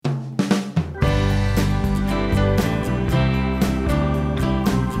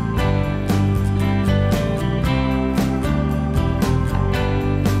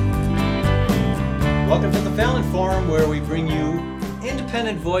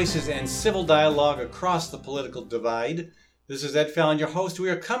independent voices and civil dialogue across the political divide. This is Ed Fallon, your host.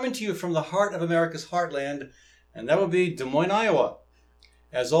 We are coming to you from the heart of America's heartland, and that would be Des Moines, Iowa.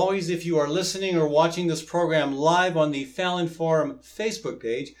 As always, if you are listening or watching this program live on the Fallon Forum Facebook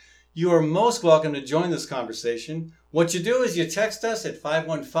page, you are most welcome to join this conversation. What you do is you text us at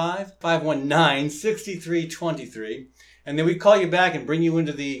 515-519-6323, and then we call you back and bring you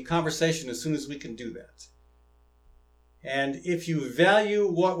into the conversation as soon as we can do that. And if you value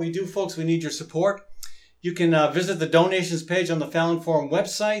what we do, folks, we need your support. You can visit the donations page on the Fallon Forum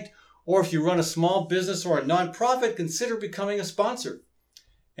website, or if you run a small business or a nonprofit, consider becoming a sponsor.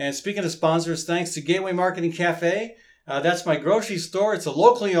 And speaking of sponsors, thanks to Gateway Market & Cafe. That's my grocery store. It's a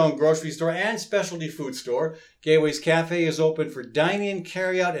locally owned grocery store and specialty food store. Gateway's Cafe is open for dine-in,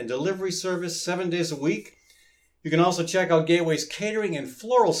 carry-out, and delivery service 7 days a week. You can also check out Gateway's catering and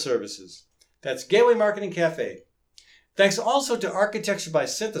floral services. That's Gateway Market & Cafe. Thanks also to Architecture by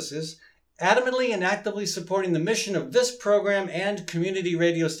Synthesis, adamantly and actively supporting the mission of this program and community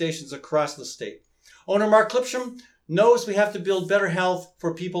radio stations across the state. Owner Mark Clipsham knows we have to build better health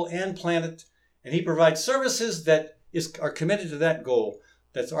for people and planet, and he provides services that are committed to that goal.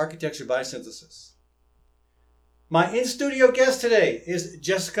 That's Architecture by Synthesis. My in-studio guest today is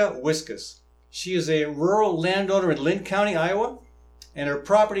Jessica Wiskus. She is a rural landowner in Linn County, Iowa, and her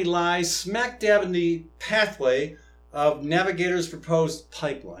property lies smack dab in the pathway of Navigator's proposed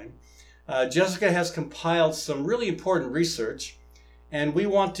pipeline. Jessica has compiled some really important research, and we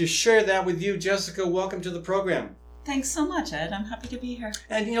want to share that with you. Jessica, welcome to the program. Thanks so much, Ed. I'm happy to be here.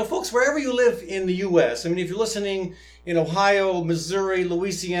 And, folks, wherever you live in the U.S., if you're listening in Ohio, Missouri,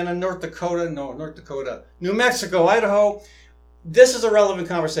 Louisiana, New Mexico, Idaho, this is a relevant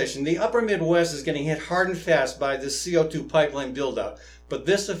conversation. The upper Midwest is getting hit hard and fast by this CO2 pipeline buildout, but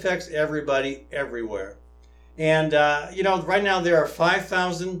this affects everybody everywhere. And, right now there are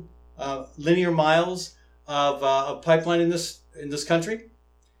 5,000 linear miles of pipeline in this country.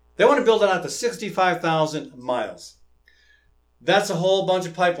 They want to build it out to 65,000 miles. That's a whole bunch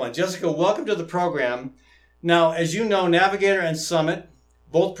of pipeline. Jessica, welcome to the program. Now, as you know, Navigator and Summit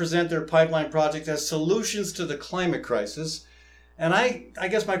both present their pipeline projects as solutions to the climate crisis. And I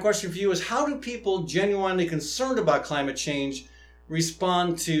guess my question for you is, how do people genuinely concerned about climate change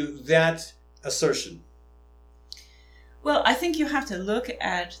respond to that assertion? Well, I think you have to look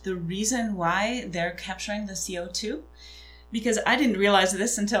at the reason why they're capturing the CO2, because I didn't realize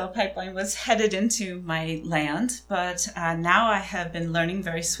this until a pipeline was headed into my land. But now I have been learning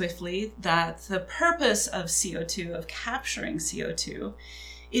very swiftly that the purpose of CO2, of capturing CO2,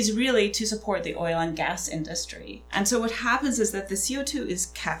 is really to support the oil and gas industry. And so what happens is that the CO2 is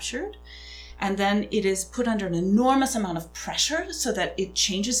captured, and then it is put under an enormous amount of pressure so that it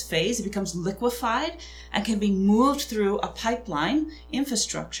changes phase, it becomes liquefied, and can be moved through a pipeline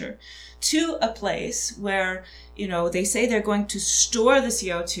infrastructure to a place where, they say they're going to store the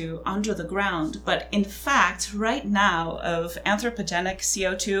CO2 under the ground. But in fact, right now, of anthropogenic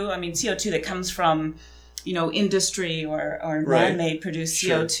CO2, CO2 that comes from industry or man-made produced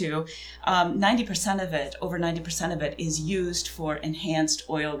CO2, 90% of it, over 90% of it, is used for enhanced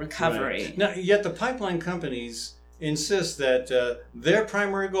oil recovery. Right. Now, yet the pipeline companies insist that their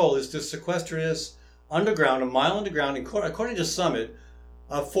primary goal is to sequester this underground, a mile underground, according to Summit,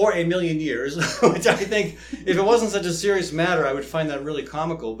 for 1 million years, which I think, if it wasn't such a serious matter, I would find that really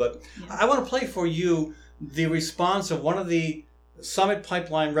comical. But yeah. I want to play for you the response of one of the Summit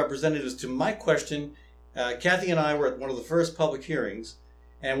pipeline representatives to my question. Kathy and I were at one of the first public hearings,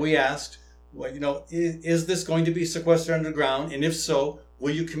 and we asked, is this going to be sequestered underground? And if so,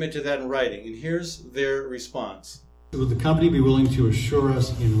 will you commit to that in writing? And here's their response. Would the company be willing to assure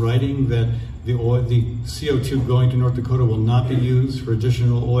us in writing that the CO2 going to North Dakota will not be used for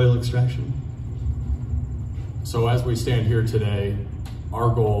additional oil extraction? So as we stand here today,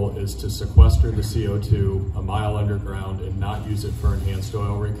 our goal is to sequester the CO2 a mile underground and not use it for enhanced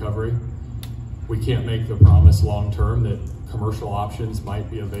oil recovery. We can't make the promise long-term that commercial options might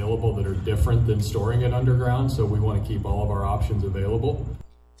be available that are different than storing it underground, so we want to keep all of our options available.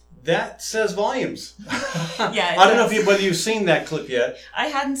 That says volumes. Yeah, I don't know whether you've seen that clip yet. I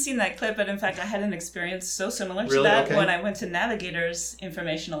hadn't seen that clip, but in fact, I had an experience so similar to that when I went to Navigator's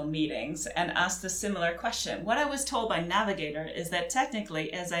informational meetings and asked a similar question. What I was told by Navigator is that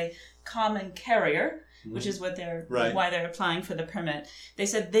technically, as a common carrier, which is what why they're applying for the permit, they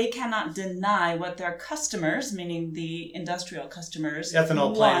said they cannot deny what their customers, meaning the industrial customers,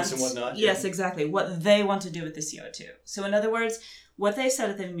 ethanol plants and whatnot. Yes, exactly. What they want to do with the CO2. So in other words, what they said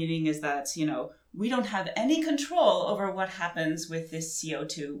at the meeting is that, we don't have any control over what happens with this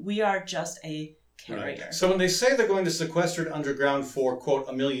CO2. We are just a carrier. Right. So when they say they're going to sequester it underground for, quote,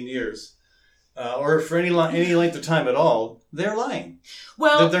 1 million years, or for any length of time at all, they're lying.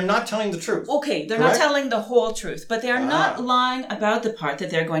 Well, they're not telling the truth. Okay, they're correct? not telling the whole truth, but they're not lying about the part that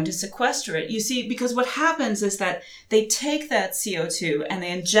they're going to sequester it. You see, because what happens is that they take that CO2 and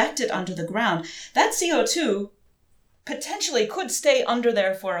they inject it under the ground. That CO2 potentially could stay under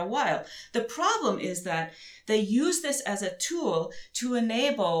there for a while. The problem is that they use this as a tool to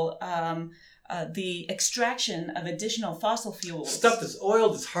enable the extraction of additional fossil fuels. Stuff that's oil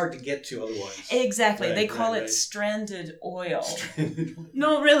that's hard to get to otherwise. Exactly. Right, they call it right. stranded oil.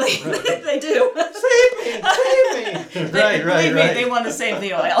 No, really. Right. They do. Save me! Believe me, they want to save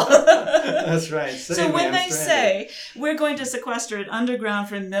the oil. That's right. So when they say, we're going to sequester it underground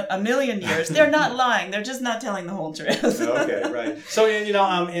for 1 million years, they're not lying. They're just not telling the whole truth. Okay, right. So,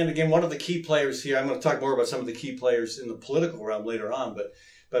 and again, one of the key players here, I'm going to talk more about some of the key players in the political realm later on, but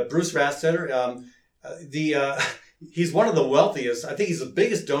Bruce Rastetter, he's one of the wealthiest. I think he's the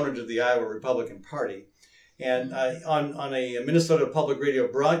biggest donor to the Iowa Republican Party. And on a Minnesota Public Radio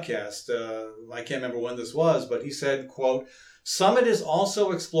broadcast, I can't remember when this was, but he said, quote, "Summit is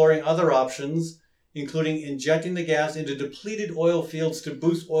also exploring other options, including injecting the gas into depleted oil fields to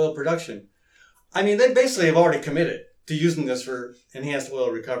boost oil production." I mean, they basically have already committed to using this for enhanced oil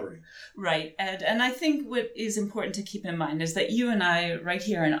recovery. Right, Ed. And I think what is important to keep in mind is that you and I, right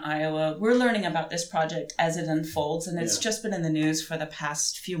here in Iowa, we're learning about this project as it unfolds, and it's just been in the news for the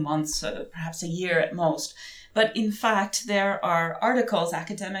past few months, perhaps a year at most. But in fact, there are articles,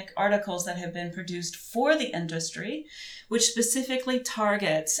 academic articles that have been produced for the industry, which specifically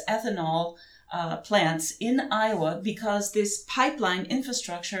targets ethanol plants in Iowa, because this pipeline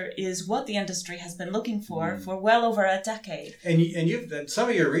infrastructure is what the industry has been looking for well over a decade. And some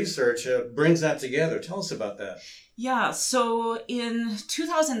of your research brings that together. Tell us about that. Yeah, so in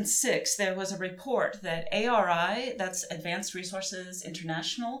 2006, there was a report that ARI, that's Advanced Resources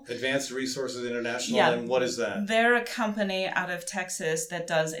International. Advanced Resources International, Yeah, and what is that? They're a company out of Texas that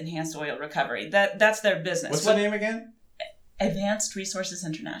does enhanced oil recovery. That's their business. What's the name again? Advanced Resources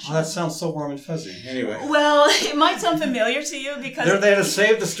International. Oh, that sounds so warm and fuzzy. Anyway. Well, it might sound familiar to you because... They're there to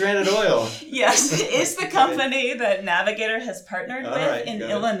save the stranded oil. Yes, it's the company that Navigator has in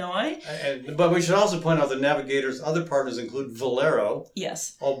Illinois. But we should also point out that Navigator's other partners include Valero.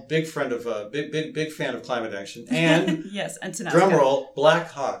 Yes. Big fan of climate action. And, yes, and drumroll,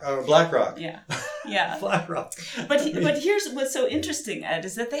 BlackRock. Yeah. BlackRock. But here's what's so interesting, Ed,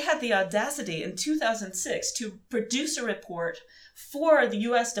 is that they had the audacity in 2006 to produce a report for the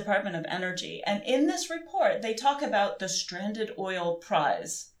U.S. Department of Energy. And in this report, they talk about the Stranded Oil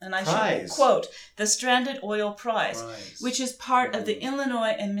Prize. And I should quote, the Stranded Oil Prize, which is part of the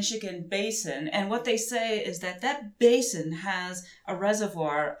Illinois and Michigan basin. And what they say is that basin has a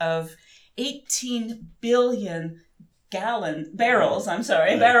reservoir of 18 billion barrels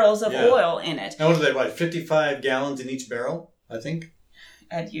of oil in it. And what are they, 55 gallons in each barrel, I think?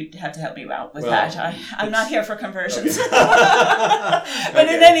 Ed, you'd have to help me out with that. I'm not here for conversions. Okay. But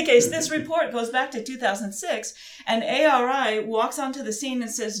in any case, this report goes back to 2006, and ARI walks onto the scene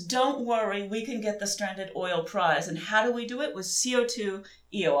and says, don't worry, we can get the Stranded Oil Prize. And how do we do it? With CO2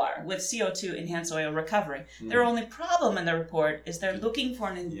 EOR, with CO2 enhanced oil recovery. Their only problem in the report is they're looking for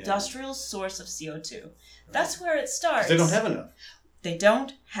an industrial source of CO2. That's where it starts. They don't have enough. They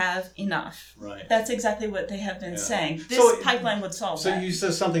don't have enough. Right. That's exactly what they have been saying. This pipeline would solve that. So you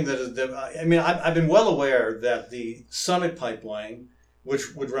said something I've been well aware that the Summit pipeline,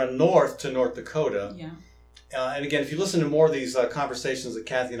 which would run north to North Dakota, and again, if you listen to more of these conversations that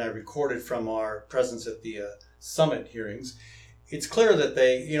Kathy and I recorded from our presence at the Summit hearings, it's clear that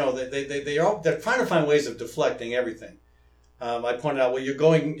they're trying to find ways of deflecting everything. I pointed out, you're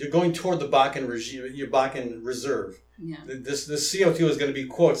going toward the Bakken regime, your Bakken reserve. Yeah. This CO2 is going to be,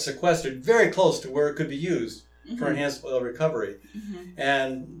 quote, sequestered very close to where it could be used for enhanced oil recovery.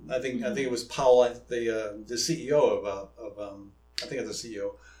 And I think it was Powell, the CEO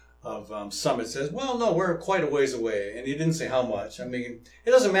of Summit, says, well, no, we're quite a ways away. And he didn't say how much. I mean,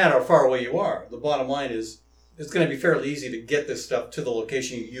 it doesn't matter how far away you are. The bottom line is, it's going to be fairly easy to get this stuff to the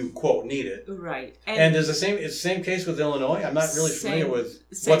location you, quote, need it. Right. And is the same case with Illinois? I'm not really familiar with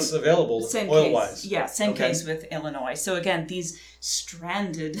what's available oil-wise. Yeah, same case with Illinois. So again, these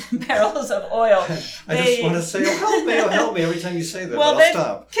stranded barrels of oil. I just want to say, help me every time you say that, well, but I'll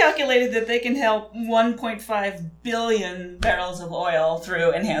stop. Calculated that they can help 1.5 billion barrels of oil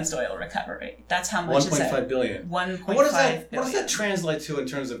through enhanced oil recovery. That's how much is it? 1.5 billion. 1.5 billion. What does that translate to in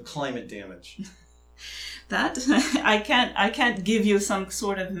terms of climate damage? that. I can't give you some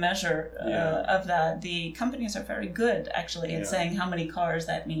sort of measure of that. The companies are very good, actually, at saying how many cars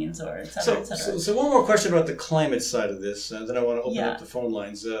that means, or et cetera, et cetera. So one more question about the climate side of this, and then I want to open up the phone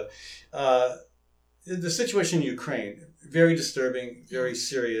lines. The situation in Ukraine, very disturbing, very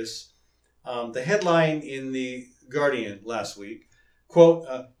serious. The headline in the Guardian last week, quote,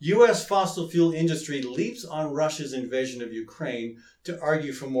 U.S. fossil fuel industry leaps on Russia's invasion of Ukraine to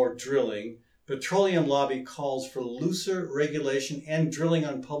argue for more drilling. Petroleum lobby calls for looser regulation and drilling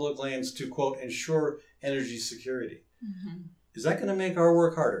on public lands to, quote, ensure energy security. Mm-hmm. Is that going to make our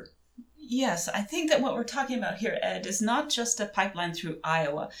work harder? Yes, I think that what we're talking about here, Ed, is not just a pipeline through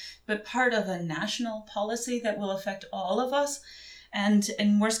Iowa, but part of a national policy that will affect all of us and,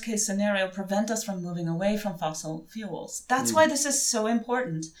 in worst case scenario, prevent us from moving away from fossil fuels. That's why this is so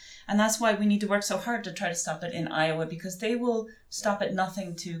important. And that's why we need to work so hard to try to stop it in Iowa, because they will stop at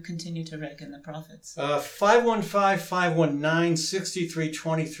nothing to continue to rake in the profits.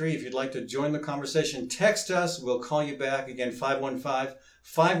 515-519-6323. If you'd like to join the conversation, text us. We'll call you back. Again,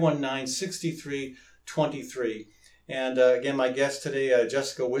 515-519-6323. And again, my guest today,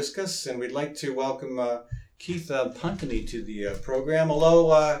 Jessica Wiskus, and we'd like to welcome Keith Puntney to the program.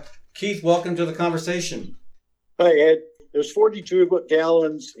 Hello, Keith. Welcome to the conversation. Hi, Ed. There's 42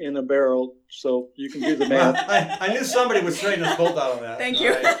 gallons in a barrel, so you can do the math. I knew somebody would straighten us both out on that. Thank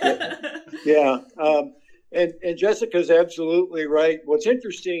you. Yeah. And Jessica's absolutely right. What's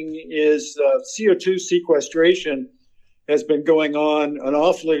interesting is CO2 sequestration has been going on an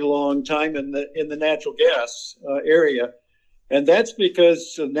awfully long time in the natural gas area. And that's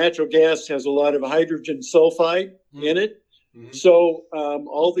because natural gas has a lot of hydrogen sulfide in it. Mm-hmm. So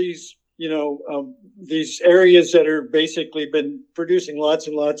all these, these areas that are basically been producing lots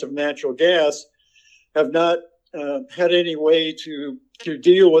and lots of natural gas have not had any way to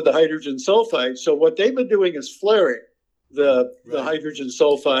deal with the hydrogen sulfide. So what they've been doing is flaring the hydrogen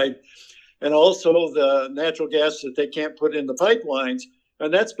sulfide and also the natural gas that they can't put in the pipelines.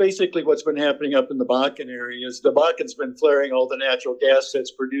 And that's basically what's been happening up in the Bakken area. Is the Bakken's been flaring all the natural gas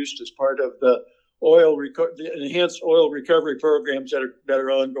that's produced as part of the the enhanced oil recovery programs that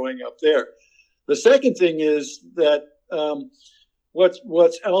are ongoing up there. The second thing is that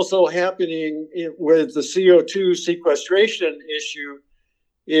what's also happening with the CO2 sequestration issue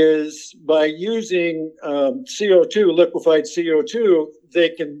is by using CO2, liquefied CO2, they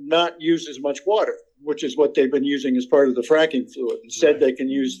can not use as much water, which is what they've been using as part of the fracking fluid. Instead, they can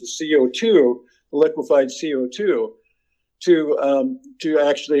use the CO2, liquefied CO2, to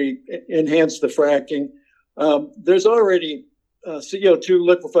actually enhance the fracking. There's already CO2,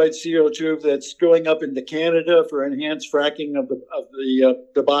 liquefied CO2, that's going up into Canada for enhanced fracking of the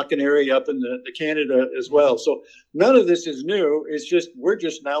Bakken area up in the Canada as well. So none of this is new. It's just we're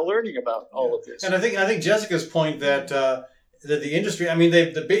just now learning about all of this. And I think Jessica's point that the industry,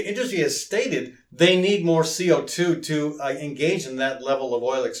 the industry has stated they need more CO2 to engage in that level of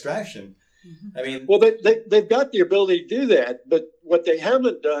oil extraction. Well, they've got the ability to do that, but what they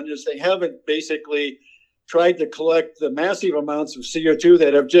haven't done is they haven't basically tried to collect the massive amounts of CO2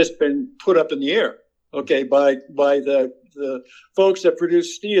 that have just been put up in the air, okay, by the folks that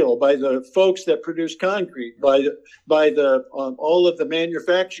produce steel, by the folks that produce concrete, by the all of the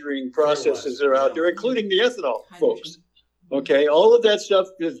manufacturing processes that are out there, including the ethanol folks. Okay, all of that stuff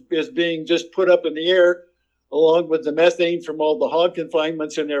is being just put up in the air, along with the methane from all the hog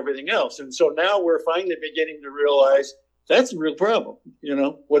confinements and everything else. And so now we're finally beginning to realize that's a real problem.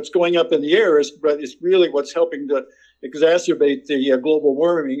 What's going up in the air is really what's helping to exacerbate the global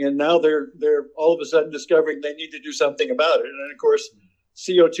warming. And now they're all of a sudden discovering they need to do something about it. And of course,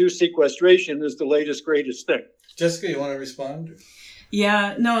 CO2 sequestration is the latest, greatest thing. Jessica, you want to respond?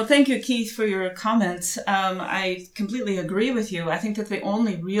 Yeah, no, thank you, Keith, for your comments. I completely agree with you. I think that the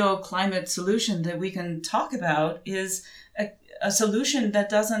only real climate solution that we can talk about is a solution that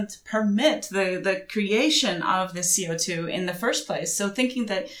doesn't permit the creation of the CO2 in the first place. So thinking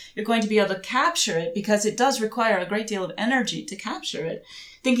that you're going to be able to capture it, because it does require a great deal of energy to capture it,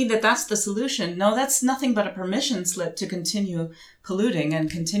 thinking that that's the solution. No, that's nothing but a permission slip to continue polluting and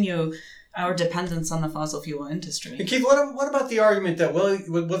continue our dependence on the fossil fuel industry. And Keith, what about the argument that, well,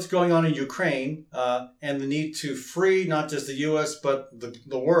 what's going on in Ukraine and the need to free not just the U.S. but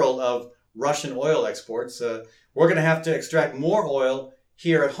the world of Russian oil exports, we're going to have to extract more oil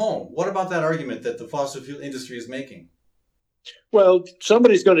here at home. What about that argument that the fossil fuel industry is making? Well,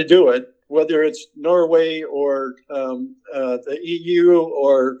 somebody's going to do it, whether it's Norway or the EU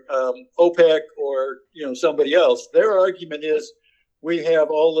or OPEC or somebody else. Their argument is we have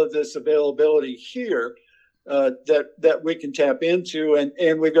all of this availability here, that we can tap into,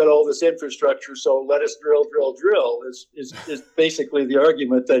 and we've got all this infrastructure. So let us drill is basically the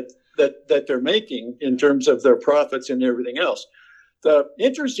argument that they're making in terms of their profits and everything else. The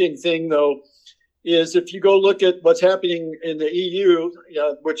interesting thing, though, is if you go look at what's happening in the EU,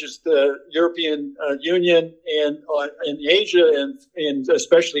 which is the European Union, and in Asia, and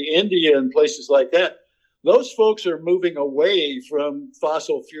especially India and places like that, those folks are moving away from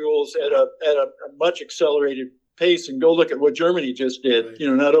fossil fuels at a much accelerated pace. And go look at what Germany just did. Right.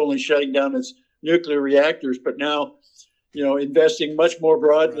 Not only shutting down its nuclear reactors, but now investing much more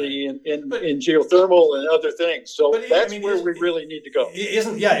broadly in geothermal and other things. So that's where we really need to go.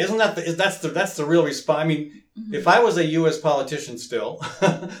 That's the real response. I mean, if I was a U.S. politician still,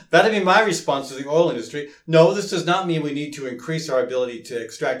 that'd be my response to the oil industry. No, this does not mean we need to increase our ability to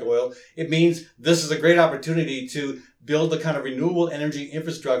extract oil. It means this is a great opportunity to build the kind of renewable energy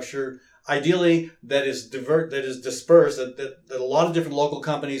infrastructure, ideally that is dispersed, that a lot of different local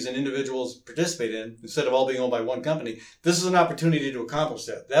companies and individuals participate in, instead of all being owned by one company. This is an opportunity to accomplish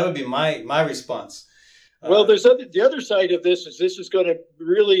that. That would be my response. Well, the other side of this is going to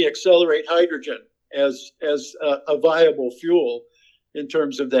really accelerate hydrogen as a viable fuel in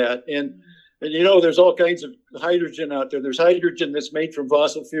terms of that. And there's all kinds of hydrogen out there. There's hydrogen that's made from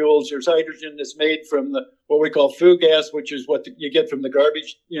fossil fuels. There's hydrogen that's made from what we call flue gas, which is what you get from the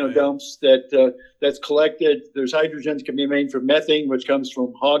garbage, Right. dumps that's collected. There's hydrogen that can be made from methane, which comes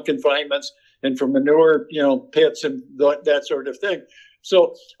from hog confinements and from manure, pits and that sort of thing.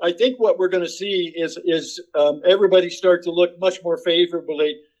 So I think what we're going to see is everybody start to look much more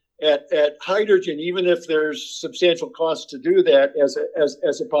favorably at hydrogen, even if there's substantial costs to do that as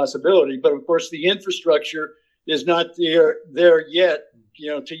a possibility. But of course, the infrastructure is not there yet,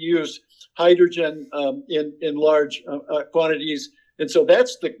 to use hydrogen in large quantities. And so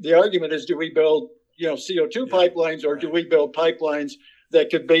that's the argument is, do we build CO2 pipelines, or do we build pipelines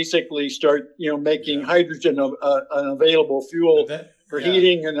that could basically start making hydrogen an available fuel for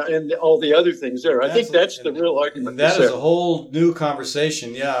heating and all the other things there. I think that's the real argument. That is a whole new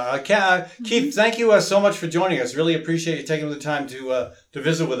conversation. Yeah. Keith, thank you so much for joining us. Really appreciate you taking the time to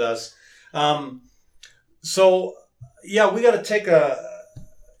visit with us. We got to take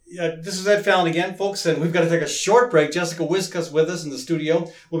this is Ed Fallon again, folks, and we've got to take a short break. Jessica Wiskus with us in the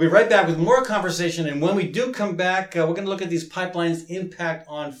studio. We'll be right back with more conversation. And when we do come back, we're going to look at these pipelines' impact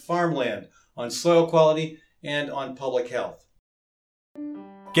on farmland, on soil quality, and on public health.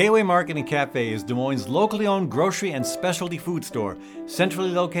 Gateway Market and Cafe is Des Moines' locally owned grocery and specialty food store, centrally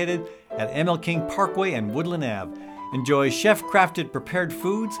located at ML King Parkway and Woodland Ave. Enjoy chef-crafted prepared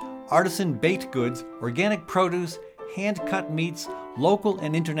foods, artisan baked goods, organic produce, hand-cut meats, local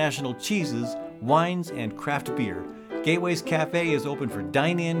and international cheeses, wines, and craft beer. Gateway's Cafe is open for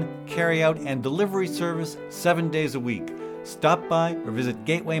dine-in, carry-out, and delivery service 7 days a week. Stop by or visit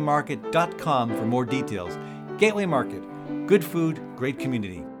gatewaymarket.com for more details. Gateway Market. Good food, great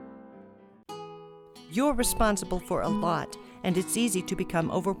community. You're responsible for a lot, and it's easy to become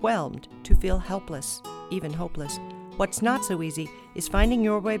overwhelmed, to feel helpless, even hopeless. What's not so easy is finding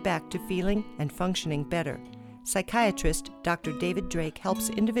your way back to feeling and functioning better. Psychiatrist Dr. David Drake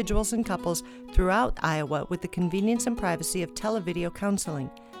helps individuals and couples throughout Iowa with the convenience and privacy of televideo counseling.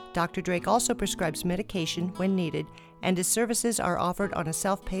 Dr. Drake also prescribes medication when needed, and his services are offered on a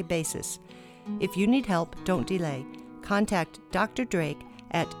self-pay basis. If you need help, don't delay. Contact Dr. Drake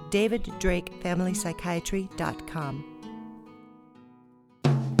at daviddrakefamilypsychiatry.com.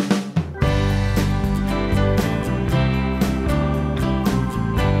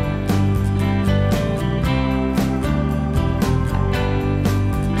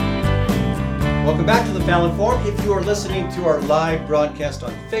 Welcome back to the Fallon Forum. If you are listening to our live broadcast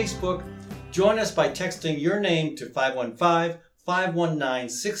on Facebook, join us by texting your name to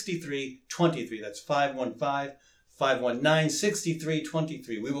 515-519-6323. That's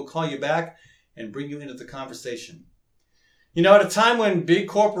 515-519-6323. We will call you back and bring you into the conversation. At a time when big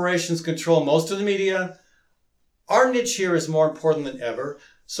corporations control most of the media, our niche here is more important than ever.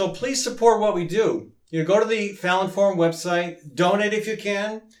 So please support what we do. Go to the Fallon Forum website, donate if you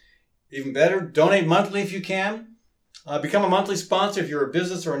can. Even better, donate monthly if you can. Become a monthly sponsor if you're a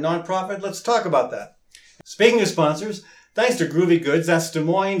business or a nonprofit. Let's talk about that. Speaking of sponsors, thanks to Groovy Goods. That's Des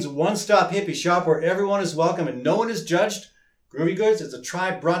Moines' one-stop hippie shop where everyone is welcome and no one is judged. Groovy Goods is a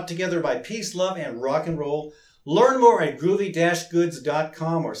tribe brought together by peace, love, and rock and roll. Learn more at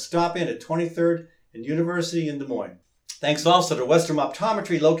groovy-goods.com or stop in at 23rd and University in Des Moines. Thanks also to Westrom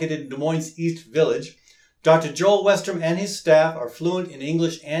Optometry located in Des Moines East Village. Dr. Joel Westrom and his staff are fluent in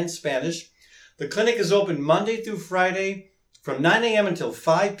English and Spanish. The clinic is open Monday through Friday from 9 a.m. until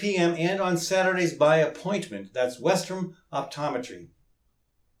 5 p.m. and on Saturdays by appointment. That's Western Optometry.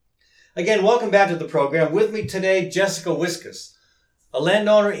 Again, welcome back to the program. With me today, Jessica Wiskus, a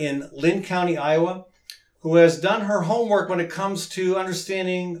landowner in Lynn County, Iowa, who has done her homework when it comes to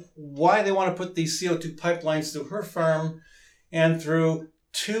understanding why they want to put these CO2 pipelines through her farm and through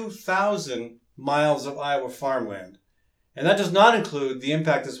 2,000 miles of Iowa farmland. And that does not include the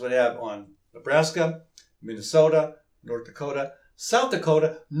impact this would have on Nebraska, Minnesota, North Dakota, South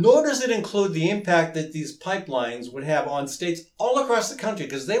Dakota, nor does it include the impact that these pipelines would have on states all across the country,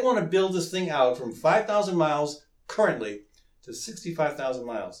 because they want to build this thing out from 5,000 miles currently to 65,000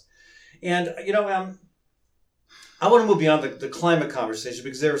 miles. And, I want to move beyond the climate conversation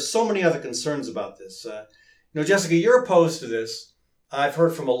because there are so many other concerns about this. Jessica, you're opposed to this. I've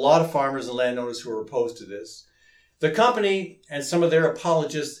heard from a lot of farmers and landowners who are opposed to this. The company and some of their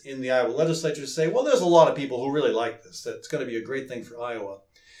apologists in the Iowa legislature say, well, there's a lot of people who really like this. That's going to be a great thing for Iowa.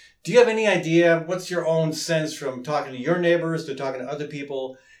 Do you have any idea, what's your own sense from talking to your neighbors to talking to other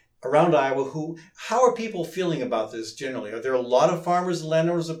people around Iowa, how are people feeling about this generally? Are there a lot of farmers and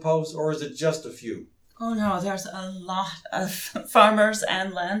landowners opposed, or is it just a few? Oh no, there's a lot of farmers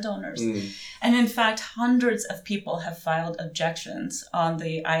and landowners. And in fact, hundreds of people have filed objections on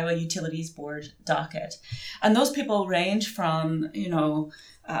the Iowa Utilities Board docket. And those people range from,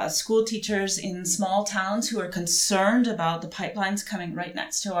 school teachers in small towns who are concerned about the pipelines coming right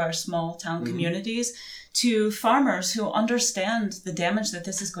next to our small town communities, to farmers who understand the damage that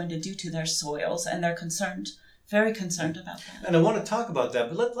this is going to do to their soils, and they're concerned, very concerned about that. And I want to talk about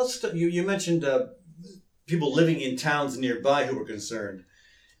that, but let's you mentioned people living in towns nearby who were concerned.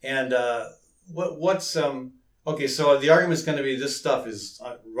 And okay, so the argument is going to be this stuff is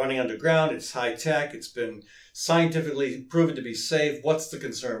running underground, it's high tech, it's been scientifically proven to be safe. What's the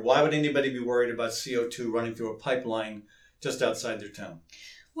concern? Why would anybody be worried about CO2 running through a pipeline just outside their town?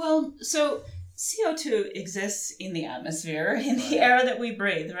 Well, so CO2 exists in the atmosphere, in the air that we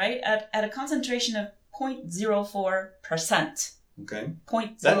breathe, right? At a concentration of 0.04%. Okay.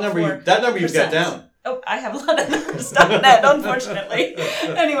 0.04%. That number you've got down. Oh, I have a lot of numbers down that, unfortunately.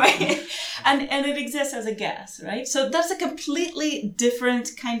 Anyway, and it exists as a gas, right? So that's a completely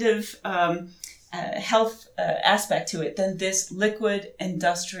different kind of health aspect to it than this liquid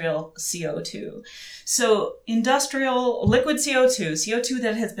industrial CO2. So industrial liquid CO2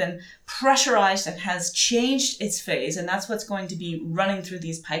 that has been pressurized and has changed its phase, and that's what's going to be running through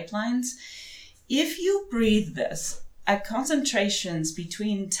these pipelines. If you breathe this at concentrations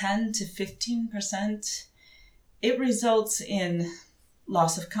between 10 to 15%, it results in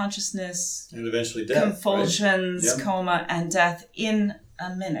loss of consciousness, and eventually death, convulsions, right? Yep. Coma, and death in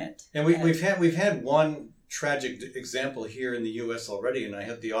a minute. And we've had one tragic example here in the U.S. already, and I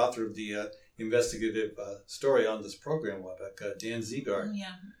had the author of the investigative story on this program a while back, Dan Ziegard.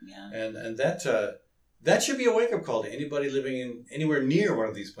 Yeah. And that should be a wake-up call to anybody living anywhere near one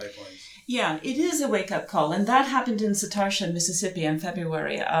of these pipelines. Yeah, it is a wake-up call, and that happened in Satartia, Mississippi in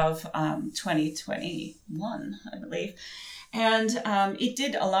February of 2021, I believe. And it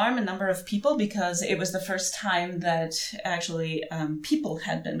did alarm a number of people because it was the first time that actually people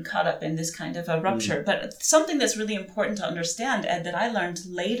had been caught up in this kind of a rupture. But something that's really important to understand, Ed, that I learned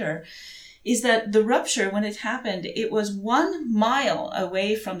later, is that the rupture, when it happened, it was 1 mile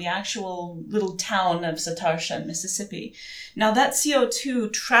away from the actual little town of Satartia, Mississippi. Now that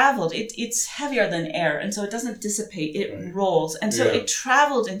CO2 traveled, it's heavier than air, and so it doesn't dissipate, it rolls. And so it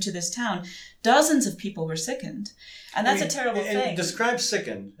traveled into this town. Dozens of people were sickened. And that's a terrible thing. Describe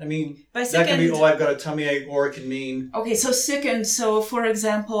sickened. I mean, by sickened, that can be, I've got a tummy ache, or it can mean... Okay, so sickened. So, for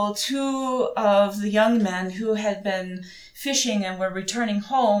example, 2 of the young men who had been fishing and were returning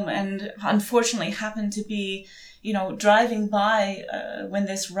home and unfortunately happened to be, driving by when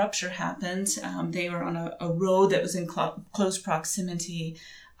this rupture happened. They were on a road that was in close proximity.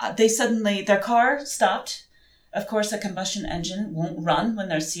 Their car stopped. Of course, a combustion engine won't run when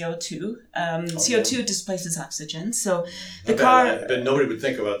there's CO2. CO2 displaces oxygen. So the car... But nobody would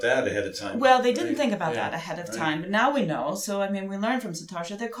think about that ahead of time. Well, they didn't think about that ahead of time. But now we know. So, we learned from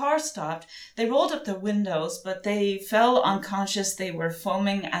Satartia. Their car stopped. They rolled up their windows, but they fell unconscious. They were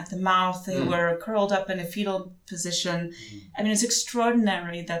foaming at the mouth. They were curled up in a fetal position. It's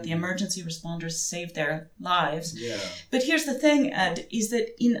extraordinary that the emergency responders saved their lives. Yeah. But here's the thing, Ed, is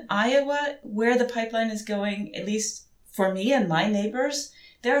that in Iowa, where the pipeline is going, at least for me and my neighbors,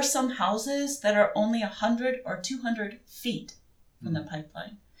 there are some houses that are only 100 or 200 feet from the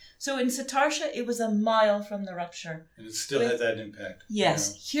pipeline. So in Satartia, it was a mile from the rupture. And it still had that impact.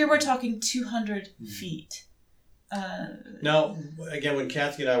 Yes. Here we're talking 200 feet. Now, again, when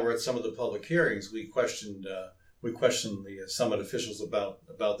Kathy and I were at some of the public hearings, we questioned we questioned the summit officials about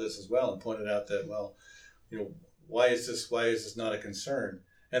this as well, and pointed out that, well, why is this not a concern?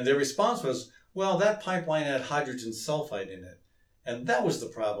 And their response was, well, that pipeline had hydrogen sulfide in it, and that was the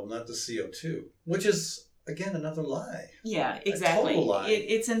problem, not the CO2, which is, again, another lie. Yeah, exactly. A total lie.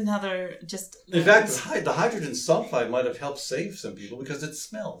 It's another just... In fact, the hydrogen sulfide might have helped save some people because it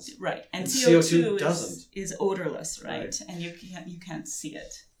smells. Right, and CO2 is odorless, right? And you can't see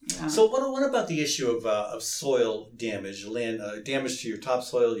it. Yeah. So what about the issue of soil damage, land damage to your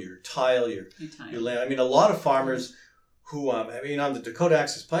topsoil, your tile, your land? I mean, a lot of farmers who, on the Dakota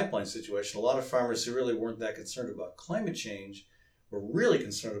Access Pipeline situation, a lot of farmers who really weren't that concerned about climate change were really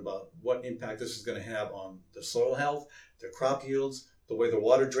concerned about what impact this is going to have on the soil health, their crop yields, the way the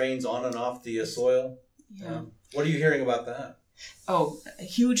water drains on and off the soil. Yeah. What are you hearing about that? Oh, a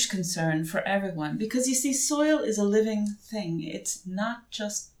huge concern for everyone, because you see, soil is a living thing. It's not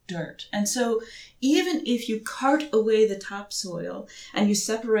just dirt. And so even if you cart away the topsoil and you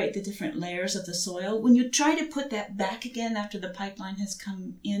separate the different layers of the soil, when you try to put that back again after the pipeline has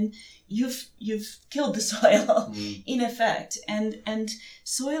come in, you've killed the soil in effect. And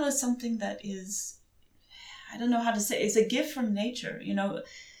soil is something that is, I don't know how to say, it's a gift from nature.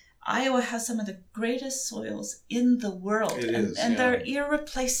 Iowa has some of the greatest soils in the world, and they're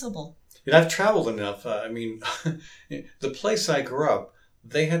irreplaceable. I've traveled enough. The place I grew up,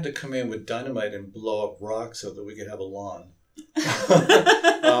 they had to come in with dynamite and blow up rocks so that we could have a lawn. And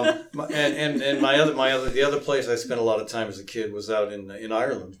the other place I spent a lot of time as a kid was out in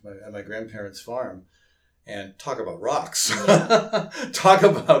Ireland at my grandparents' farm. And talk about rocks. talk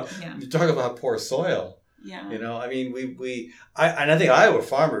about poor soil. Yeah. I think Iowa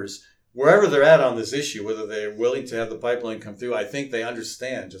farmers, wherever they're at on this issue, whether they're willing to have the pipeline come through, I think they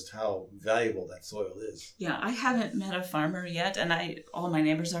understand just how valuable that soil is. Yeah, I haven't met a farmer yet, and all my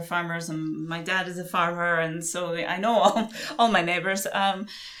neighbors are farmers, and my dad is a farmer, and so I know all my neighbors.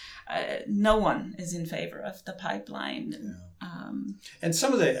 No one is in favor of the pipeline. Yeah. And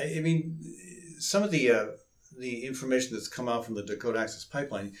some of the information that's come out from the Dakota Access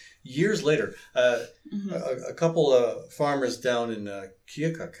Pipeline years later, a couple of farmers down in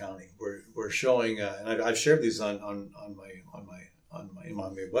Keokuk County were showing, and I've shared these on my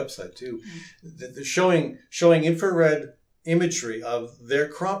website too. They're showing infrared imagery of their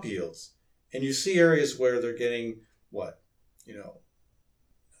crop yields, and you see areas where they're getting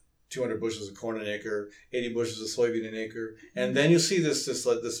 200 bushels of corn an acre, 80 bushels of soybean an acre, and then you see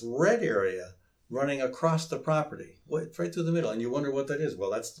this red area running across the property, right through the middle, and you wonder what that is. Well,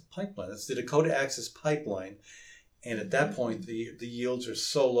 that's the pipeline. That's the Dakota Access Pipeline, and at that point, the yields are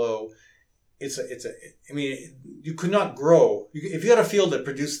so low. You could not grow. If you had a field that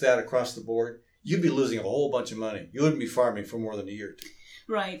produced that across the board, you'd be losing a whole bunch of money. You wouldn't be farming for more than a year or two.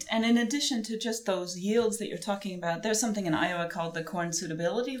 Right. And in addition to just those yields that you're talking about, there's something in Iowa called the Corn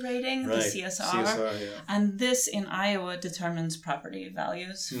Suitability Rating, the CSR. Yeah. And this in Iowa determines property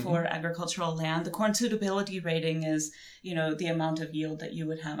values for agricultural land. The Corn Suitability Rating is, the amount of yield that you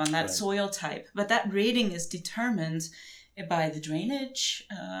would have on that soil type. But that rating is determined by the drainage,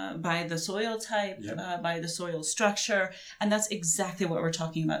 by the soil type, by the soil structure, and that's exactly what we're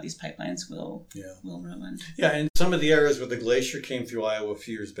talking about. These pipelines will ruin. Yeah, and some of the areas where the glacier came through Iowa a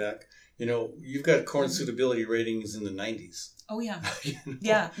few years back, you've got corn suitability ratings in the 90s. Oh yeah,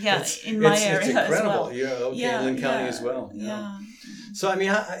 yeah. In my area it's incredible. as well. In Lynn County as well. Yeah. So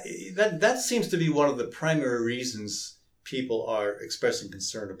that seems to be one of the primary reasons people are expressing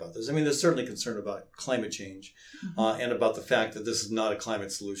concern about this. They're certainly concerned about climate change and about the fact that this is not a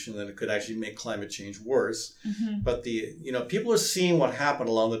climate solution, and it could actually make climate change worse. But people are seeing what happened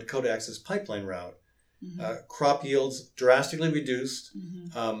along the Dakota Access Pipeline route. Crop yields drastically reduced.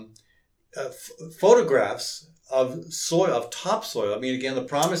 Photographs of topsoil. Again, the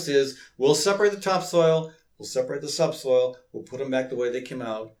promise is we'll separate the topsoil, we'll separate the subsoil, we'll put them back the way they came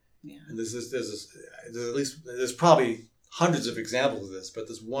out. Yeah. And there's probably hundreds of examples of this, but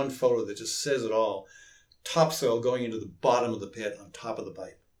there's one photo that just says it all. Topsoil going into the bottom of the pit on top of the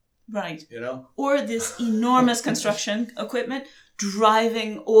pipe. Right. Or this enormous construction equipment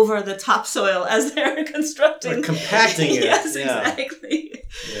driving over the topsoil as they're constructing. Or compacting it. Yes, exactly.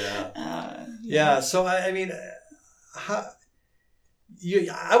 Yeah. So, I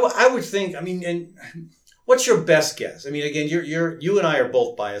would think, and what's your best guess? Again, you and I are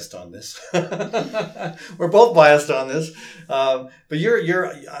both biased on this. We're both biased on this. But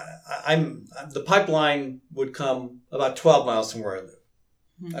the pipeline would come about 12 miles from where I live.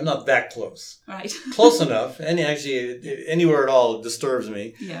 I'm not that close. Right. Close enough. And actually, anywhere at all disturbs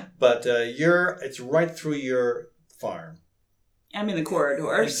me. Yeah. But it's right through your farm. I'm in the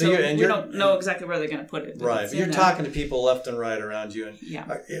corridor, So so you're- we don't know exactly where they're going to put it. but Right. it's You're in talking to people left and right around you. And Yeah.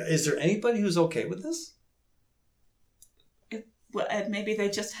 Is there anybody who's okay with this? Well, maybe they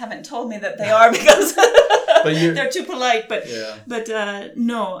just haven't told me that they are because they're too polite. But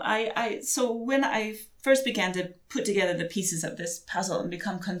no, so when I first began to put together the pieces of this puzzle and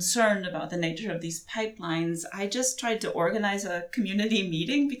become concerned about the nature of these pipelines, I just tried to organize a community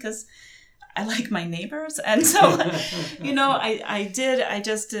meeting because I like my neighbors. And so, I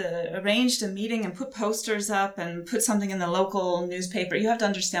just arranged a meeting and put posters up and put something in the local newspaper. You have to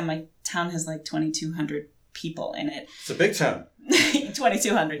understand my town has like 2,200 people in it. It's a big town.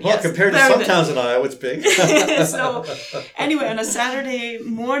 2,200, Well, yes. compared to some towns in Iowa, it's big. So anyway, on a Saturday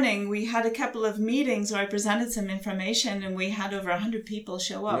morning, we had a couple of meetings where I presented some information and we had over 100 people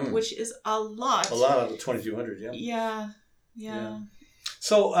show up, which is a lot. A lot out of 2,200, yeah. Yeah.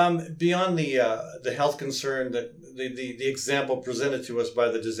 So beyond the health concern, the example presented to us by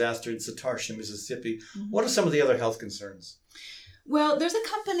the disaster in Satarsha, Mississippi, what are some of the other health concerns? Well, there's a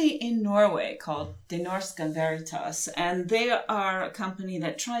company in Norway called De Norske Veritas, and they are a company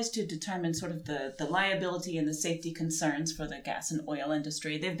that tries to determine sort of the liability and the safety concerns for the gas and oil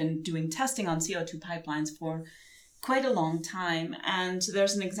industry. They've been doing testing on CO2 pipelines for quite a long time, and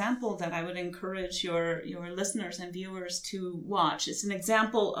there's an example that I would encourage your listeners and viewers to watch. It's an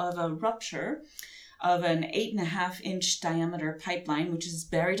example of a rupture of an 8.5-inch diameter pipeline, which is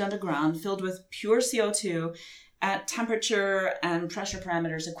buried underground, filled with pure CO2 at temperature and pressure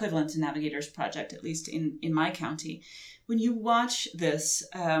parameters equivalent to Navigator's project, at least in my county. When you watch this,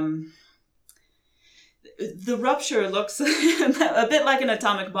 the rupture looks a bit like an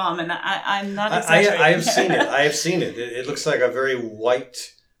atomic bomb, and I'm not exaggerating. I have seen it. It looks like a very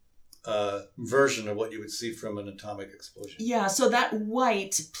white version of what you would see from an atomic explosion. Yeah, so that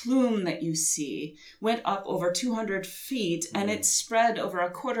white plume that you see went up over 200 feet, and it spread over a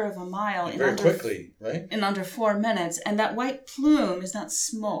quarter of a mile quickly, right? In under 4 minutes. And that white plume is not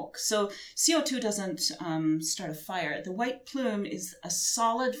smoke. So CO2 doesn't start a fire. The white plume is a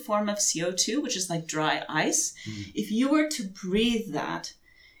solid form of CO2, which is like dry ice. If you were to breathe that,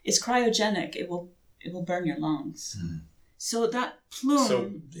 it's cryogenic. It will burn your lungs. So that plume...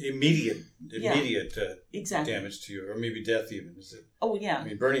 So immediate exactly. damage to you, or maybe death even, is it? Oh, yeah. I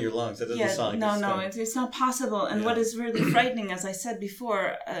mean, burning your lungs, that doesn't sound like it's not possible. And what is really frightening, as I said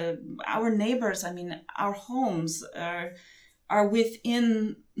before, our neighbors, our homes are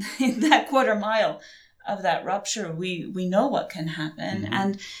within that quarter mile of that rupture. We know what can happen.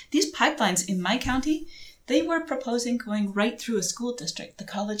 And these pipelines in my county, they were proposing going right through a school district, the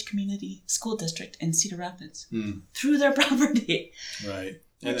College Community School District in Cedar Rapids, through their property. Right.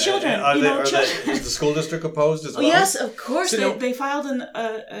 And children, is the school district opposed as well? Oh, yes, of course. They filed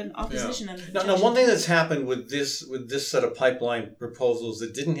an opposition. Yeah. Now, one thing that's happened with this set of pipeline proposals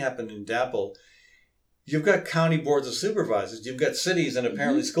that didn't happen in DAPL, you've got county boards of supervisors, you've got cities and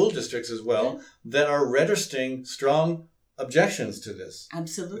apparently school districts as well that are registering strong objections to this.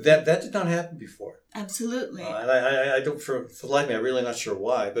 Absolutely. That did not happen before. Absolutely. And I don't, for the life of me, I'm really not sure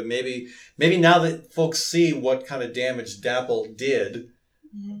why. But maybe now that folks see what kind of damage DAPL did,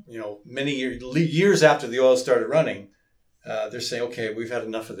 many years after the oil started running, they're saying, okay, we've had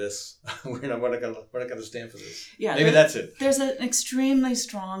enough of this. we're not going to stand for this. Yeah, maybe that's it. There's an extremely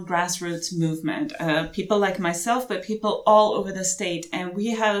strong grassroots movement. People like myself, but people all over the state, and we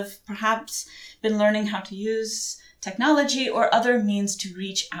have perhaps been learning how to use technology or other means to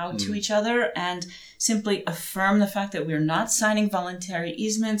reach out to each other and simply affirm the fact that we're not signing voluntary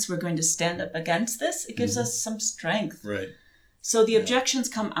easements. We're going to stand up against this. It gives us some strength. Right. So the objections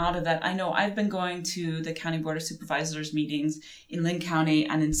come out of that. I know I've been going to the County Board of Supervisors meetings in Lynn County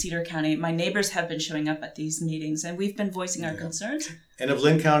and in Cedar County. My neighbors have been showing up at these meetings, and we've been voicing our concerns. And have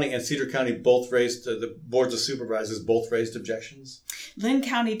Lynn County and Cedar County both raised, the boards of supervisors both raised objections? Lynn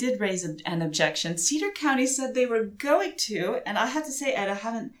County did raise an objection. Cedar County said they were going to, and I have to say, Ed, I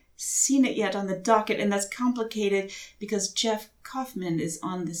haven't seen it yet on the docket, and that's complicated because Jeff Kaufman is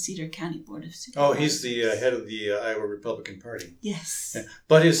on the Cedar County Board of Supervisors. Oh, he's the head of the Iowa Republican Party. Yes. Yeah.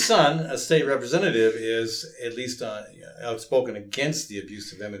 But his son, a state representative, is at least outspoken against the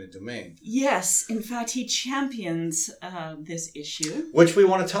abuse of eminent domain. Yes. In fact, he champions this issue. Which we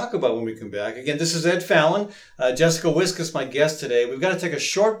want to talk about when we come back. Again, this is Ed Fallon. Jessica Wiskus, my guest today. We've got to take a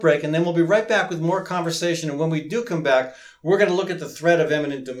short break, and then we'll be right back with more conversation. And when we do come back, we're going to look at the threat of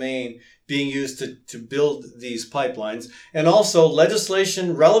eminent domain being used to build these pipelines, and also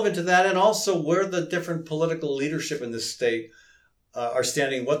legislation relevant to that, and also where the different political leadership in this state are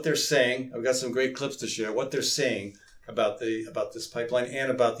standing, what they're saying. I've got some great clips to share, what they're saying about this pipeline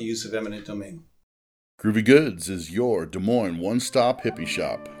and about the use of eminent domain. Groovy Goods is your Des Moines one-stop hippie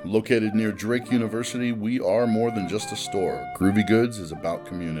shop. Located near Drake University, we are more than just a store. Groovy Goods is about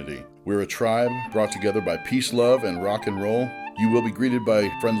community. We're a tribe brought together by peace, love, and rock and roll. You will be greeted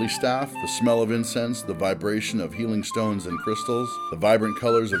by friendly staff, the smell of incense, the vibration of healing stones and crystals, the vibrant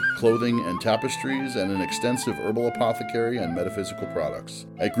colors of clothing and tapestries, and an extensive herbal apothecary and metaphysical products.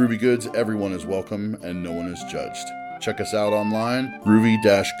 At Groovy Goods, everyone is welcome and no one is judged. Check us out online,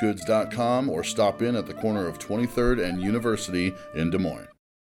 groovy-goods.com, or stop in at the corner of 23rd and University in Des Moines.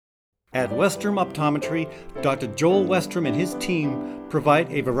 At Westrom Optometry, Dr. Joel Westrom and his team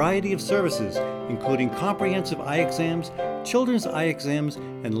provide a variety of services, including comprehensive eye exams, children's eye exams,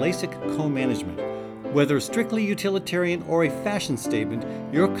 and LASIK co-management. Whether strictly utilitarian or a fashion statement,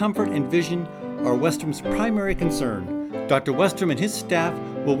 your comfort and vision are Westrom's primary concern. Dr. Westrom and his staff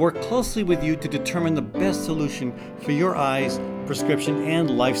will work closely with you to determine the best solution for your eyes, prescription,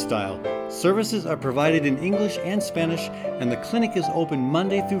 and lifestyle. Services are provided in English and Spanish, and the clinic is open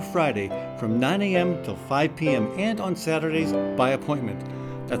Monday through Friday from 9 a.m. till 5 p.m. and on Saturdays by appointment.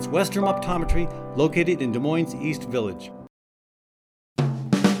 That's Westrom Optometry, located in Des Moines East Village.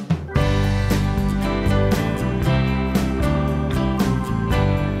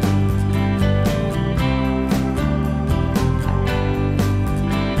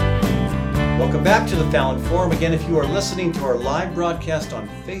 Welcome back to the Fallon Forum. Again, if you are listening to our live broadcast on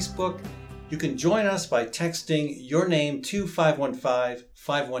Facebook, you can join us by texting your name to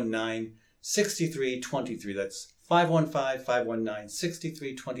 515-519-6323. That's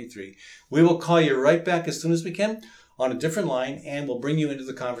 515-519-6323. We will call you right back as soon as we can on a different line, and we'll bring you into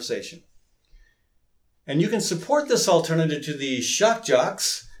the conversation. And you can support this alternative to the shock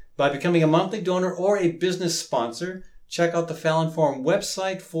jocks by becoming a monthly donor or a business sponsor. Check out the Fallon Forum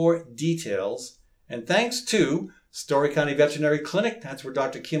website for details. And thanks to Story County Veterinary Clinic, that's where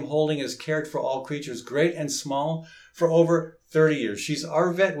Dr. Kim Holding has cared for all creatures great and small for over 30 years. She's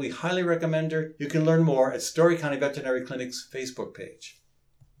our vet. We highly recommend her. You can learn more at Story County Veterinary Clinic's Facebook page.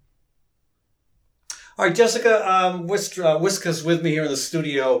 All right, Jessica Wiskus with me here in the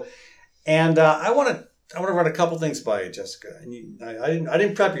studio. And I want to run a couple things by you, Jessica. And I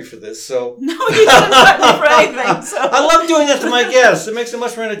didn't prep you for this, so No, you didn't prep me for anything. So I love doing that to my guests. It makes it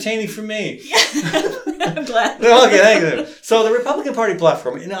much more entertaining for me. I'm glad. Okay, thank you. So the Republican Party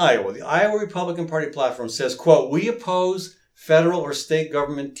platform in Iowa, the Iowa Republican Party platform says, quote, "We oppose federal or state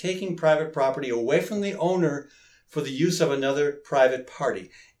government taking private property away from the owner for the use of another private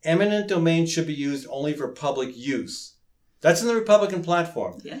party. Eminent domain should be used only for public use." That's in the Republican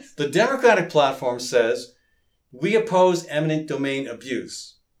platform. Yes. The Democratic platform says, "We oppose eminent domain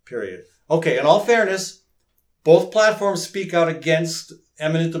abuse," period. Okay, in all fairness, both platforms speak out against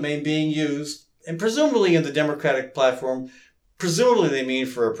eminent domain being used, and presumably in the Democratic platform, presumably they mean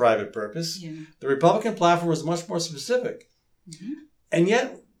for a private purpose. Yeah. The Republican platform is much more specific. Mm-hmm. And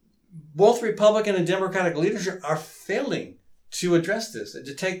yet, both Republican and Democratic leadership are failing to address this and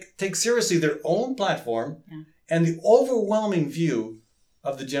to take seriously their own platform and the overwhelming view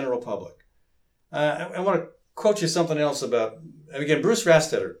of the general public. I want to quote you something else about, again, Bruce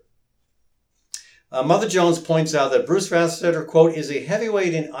Rastetter. Mother Jones points out that Bruce Rastetter, quote, "is a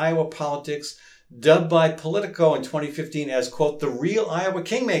heavyweight in Iowa politics, dubbed by Politico in 2015 as, quote, the real Iowa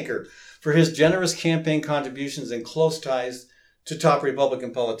kingmaker for his generous campaign contributions and close ties to top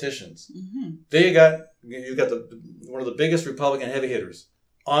Republican politicians." Mm-hmm. There you got one of the biggest Republican heavy hitters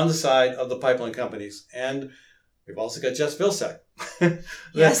on the side of the pipeline companies. And we've also got Jess Vilsack, the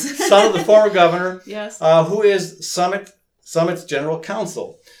son of the former governor, Yes. who is Summit's general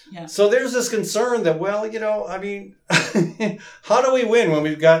counsel. Yeah. So there's this concern that, well, I mean, how do we win when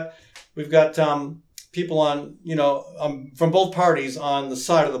we've got people on, from both parties on the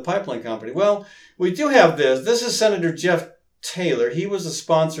side of the pipeline company? Well, we do have this. This is Senator Jeff Taylor. He was a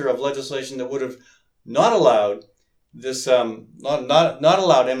sponsor of legislation that would have not allowed this, not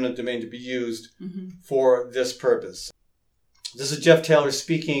allowed eminent domain to be used for this purpose. This is Jeff Taylor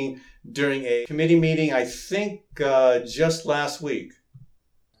speaking during a committee meeting, I think just last week.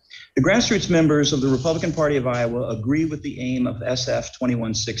 The grassroots members of the Republican Party of Iowa agree with the aim of SF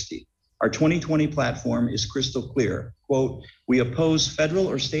 2160. Our 2020 platform is crystal clear. Quote, "We oppose federal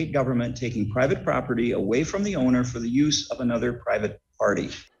or state government taking private property away from the owner for the use of another private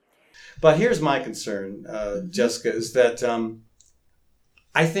party." But here's my concern, Jessica, is that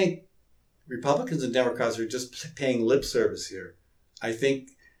I think Republicans and Democrats are just paying lip service here. I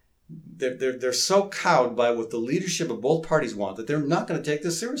think they're so cowed by what the leadership of both parties want that they're not going to take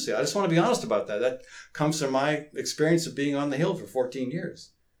this seriously. I just want to be honest about that. That comes from my experience of being on the Hill for 14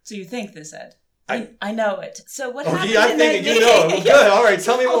 years. So you think this, Ed? I know it. So what happened? Yeah, I'm thinking you know it. Good. All right,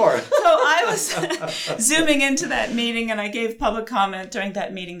 tell me more. So I was zooming into that meeting, and I gave public comment during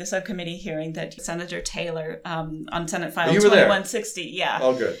that meeting, the subcommittee hearing that Senator Taylor on Senate File 2160. Yeah.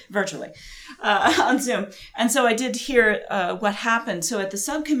 Oh, good. Virtually on Zoom. And so I did hear what happened. So at the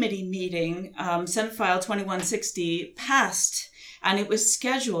subcommittee meeting, Senate File 2160 passed. And it was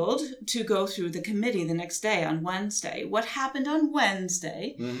scheduled to go through the committee the next day on Wednesday. What happened on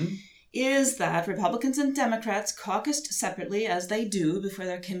Wednesday is that Republicans and Democrats caucused separately, as they do before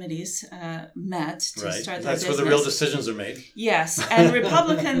their committees met to start their business. That's where the real decisions are made. Yes, and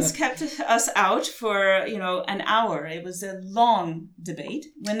Republicans kept us out for an hour. It was a long debate.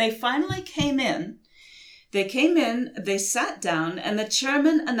 When they finally came in, they sat down, and the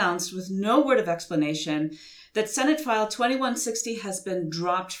chairman announced with no word of explanation that Senate File 2160 has been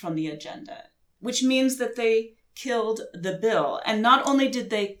dropped from the agenda, which means that they killed the bill. And not only did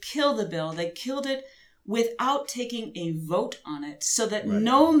they kill the bill, they killed it without taking a vote on it, so that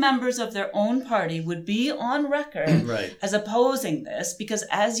no members of their own party would be on record as opposing this, because,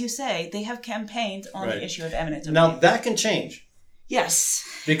 as you say, they have campaigned on the issue of eminent domain. Now, that can change. Yes.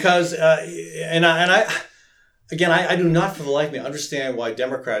 Because, I do not for the life of me understand why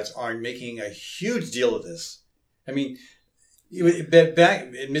Democrats aren't making a huge deal of this. I mean, back,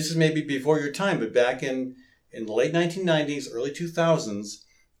 and this is maybe before your time, but back in the late 1990s, early 2000s,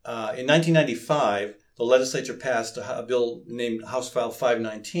 in 1995, the legislature passed a bill named House File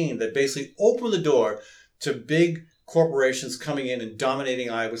 519 that basically opened the door to big corporations coming in and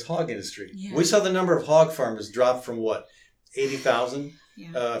dominating Iowa's hog industry. Yeah. We saw the number of hog farmers drop from 80,000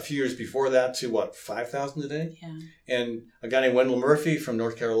 a few years before that to 5,000 today. Yeah. And a guy named Wendell Murphy from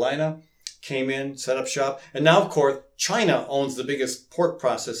North Carolina came in, set up shop, and now, of course, China owns the biggest pork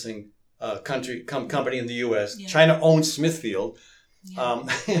processing company in the U.S. Yeah. China owns Smithfield. Yeah.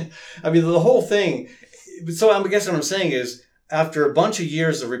 I mean, the whole thing. So I guess what I'm saying is, after a bunch of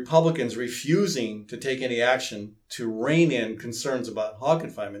years of Republicans refusing to take any action to rein in concerns about hog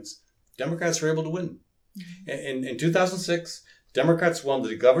confinements, Democrats were able to win. Mm-hmm. In 2006, Democrats won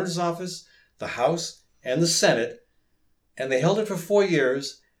the governor's office, the House, and the Senate, and they held it for 4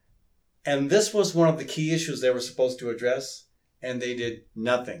 years. And this was one of the key issues they were supposed to address, and they did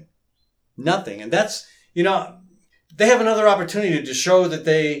nothing. Nothing. And that's, they have another opportunity to show that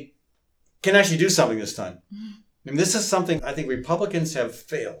they can actually do something this time. I mean, this is something I think Republicans have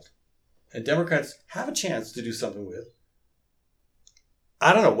failed, and Democrats have a chance to do something with.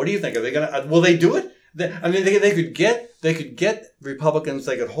 I don't know. What do you think? Are they will they do it? They could get Republicans,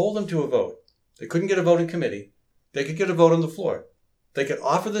 they could hold them to a vote. They couldn't get a vote in committee. They could get a vote on the floor. They could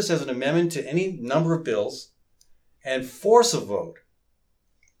offer this as an amendment to any number of bills and force a vote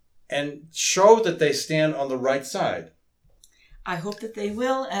and show that they stand on the right side. I hope that they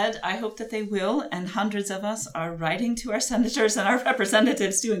will, Ed. I hope that they will. And hundreds of us are writing to our senators and our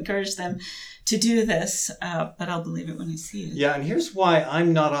representatives to encourage them to do this. But I'll believe it when I see it. Yeah, and here's why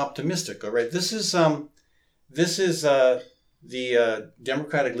I'm not optimistic. All right, this is the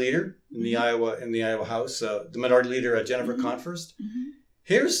Democratic leader in the Iowa House, the Minority Leader Jennifer Confirst. Mm-hmm.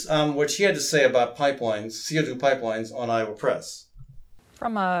 Here's what she had to say about pipelines, CO2 pipelines, on Iowa Press.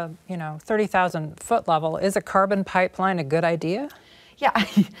 From a 30,000 foot level, is a carbon pipeline a good idea? Yeah,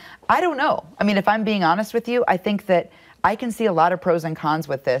 I don't know. I mean, if I'm being honest with you, I think that I can see a lot of pros and cons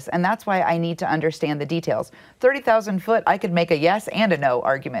with this, and that's why I need to understand the details. 30,000 foot, I could make a yes and a no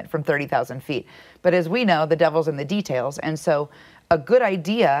argument from 30,000 feet. But as we know, the devil's in the details, and so a good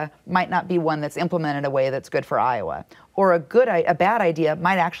idea might not be one that's implemented in a way that's good for Iowa. Or a bad idea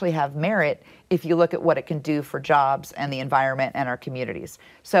might actually have merit if you look at what it can do for jobs and the environment and our communities.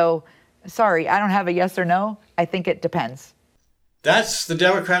 So, sorry, I don't have a yes or no. I think it depends. That's the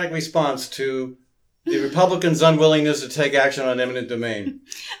Democratic response to the Republicans' unwillingness to take action on eminent domain.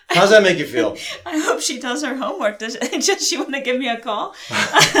 How does that make you feel? I hope she does her homework. Does she want to give me a call?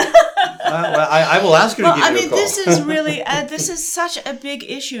 I will ask her to give you a call. This is really, this is such a big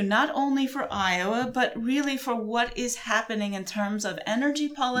issue, not only for Iowa, but really for what is happening in terms of energy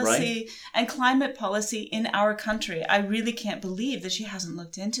policy and climate policy in our country. I really can't believe that she hasn't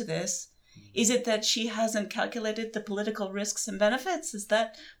looked into this. Is it that she hasn't calculated the political risks and benefits? Is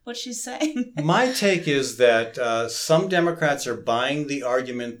that what she's saying? My take is that some Democrats are buying the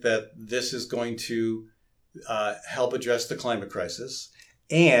argument that this is going to help address the climate crisis.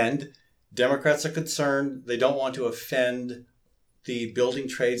 And Democrats are concerned they don't want to offend the building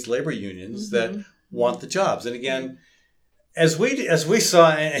trades labor unions that want the jobs. And again, as we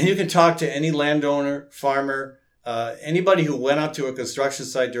saw, and you can talk to any landowner, farmer, anybody who went out to a construction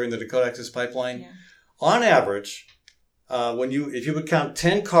site during the Dakota Access Pipeline, on average, if you would count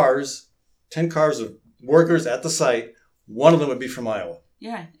 10 cars 10 cars of workers at the site, one of them would be from Iowa.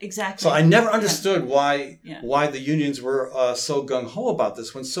 Yeah, exactly. So I never understood why the unions were so gung-ho about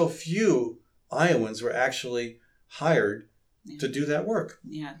this when so few Iowans were actually hired to do that work.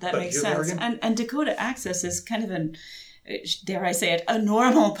 Yeah, that makes sense. And Dakota Access is kind of an, dare I say it, a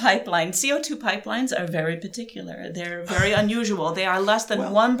normal pipeline. CO2 pipelines are very particular. They're very unusual. They are less than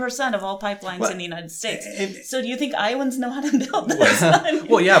 1% of all pipelines in the United States. So do you think Iowans know how to build this?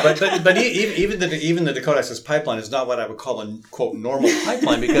 Well, yeah, but even the Dakota Access pipeline is not what I would call a, quote, normal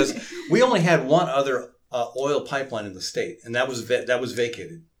pipeline, because we only had one other oil pipeline in the state, and that was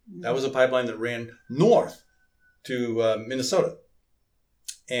vacated. That was a pipeline that ran north to Minnesota.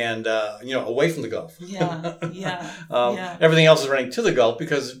 And, away from the Gulf. Everything else is running to the Gulf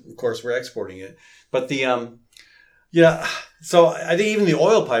because, of course, we're exporting it. But so I think even the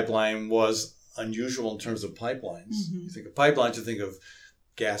oil pipeline was unusual in terms of pipelines. You think of pipelines, you think of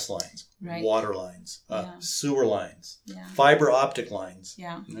gas lines, water lines, sewer lines, fiber optic lines.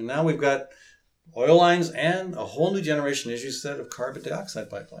 And now we've got oil lines and a whole new generation, as you said, of carbon dioxide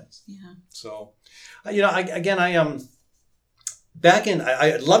pipelines. So, I'd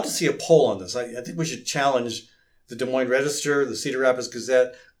love to see a poll on this. I think we should challenge the Des Moines Register, the Cedar Rapids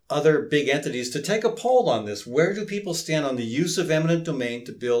Gazette, other big entities to take a poll on this. Where do people stand on the use of eminent domain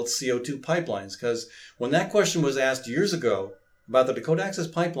to build CO2 pipelines? Because when that question was asked years ago about the Dakota Access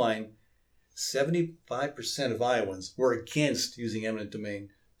Pipeline, 75% of Iowans were against using eminent domain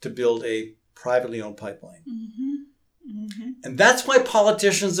to build a privately owned pipeline. And that's why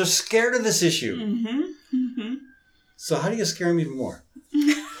politicians are scared of this issue. So how do you scare them even more?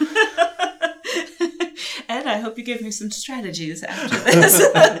 Ed, I hope you give me some strategies after this.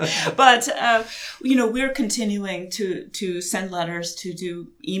 But, we're continuing to send letters, to do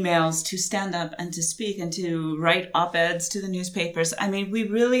emails, to stand up and to speak and to write op-eds to the newspapers. I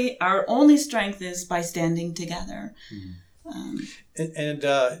mean, our only strength is by standing together. And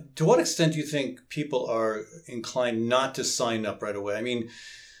to what extent do you think people are inclined not to sign up right away? I mean,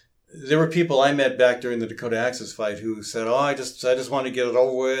 there were people I met back during the Dakota Access fight who said, I just want to get it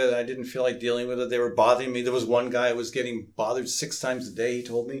over with. I didn't feel like dealing with it. They were bothering me. There was one guy who was getting bothered 6 times a day, he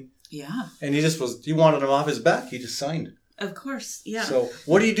told me. Yeah. And he wanted him off his back. He just signed. Of course, yeah. So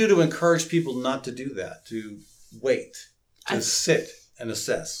what do you do to encourage people not to do that, to wait, to sit and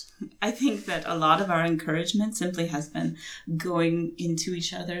assess? I think that a lot of our encouragement simply has been going into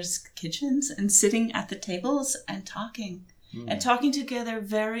each other's kitchens and sitting at the tables and talking. And talking together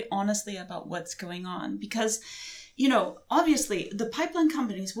very honestly about what's going on. Because, obviously the pipeline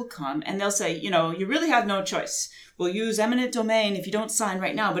companies will come and they'll say, you really have no choice. We'll use eminent domain if you don't sign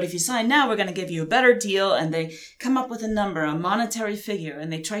right now. But if you sign now, we're going to give you a better deal. And they come up with a number, a monetary figure, and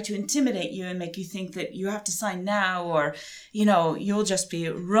they try to intimidate you and make you think that you have to sign now or, you'll just be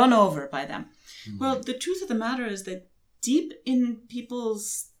run over by them. Well, the truth of the matter is that deep in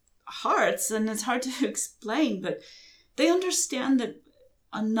people's hearts, and it's hard to explain, but they understand that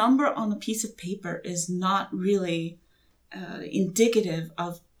a number on a piece of paper is not really indicative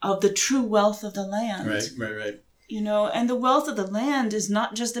of the true wealth of the land. Right. And the wealth of the land is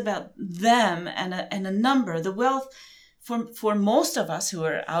not just about them and a number. The wealth for most of us who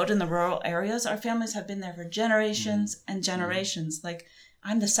are out in the rural areas, our families have been there for generations and generations. Like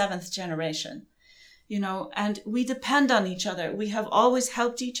I'm the 7th generation, and we depend on each other. We have always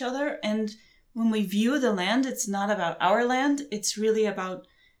helped each other, and when we view the land, it's not about our land. It's really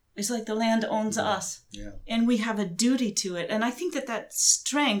it's like the land owns us. Yeah. And we have a duty to it. And I think that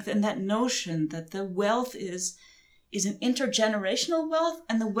strength and that notion that the wealth is an intergenerational wealth,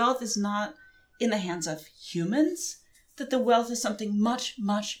 and the wealth is not in the hands of humans, that the wealth is something much,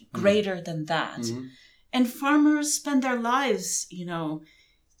 much greater than that. And farmers spend their lives,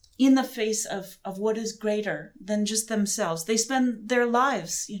 in the face of what is greater than just themselves. They spend their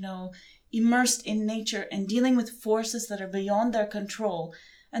lives, immersed in nature and dealing with forces that are beyond their control.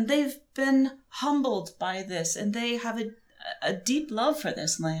 And they've been humbled by this, and they have a deep love for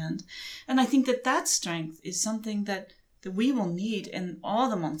this land. And I think that strength is something that we will need in all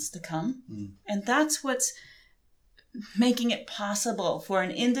the months to come. And that's what's making it possible for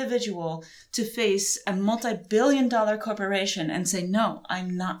an individual to face a multi-billion-dollar corporation and say, no,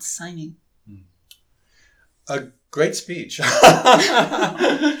 I'm not signing. A great speech.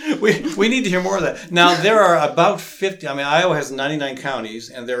 we need to hear more of that. Now, there are about 50, Iowa has 99 counties,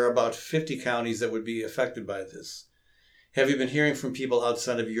 and there are about 50 counties that would be affected by this. Have you been hearing from people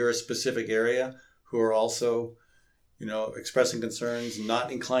outside of your specific area who are also, expressing concerns,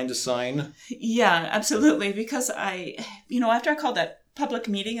 not inclined to sign? Yeah, absolutely. Because after I called that public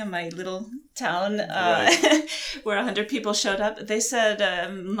meeting in my little town where 100 people showed up. They said,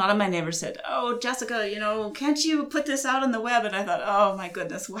 a lot of my neighbors said, "Oh, Jessica, can't you put this out on the web?" And I thought, oh my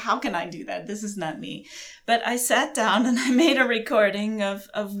goodness, well, how can I do that? This is not me. But I sat down and I made a recording of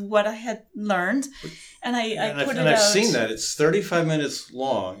what I had learned. And I put it out. And I've seen that. It's 35 minutes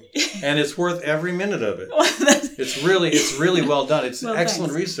long, and it's worth every minute of it. It's really well done. It's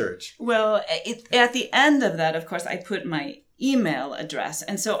excellent research. Well, at the end of that, of course, I put my email address.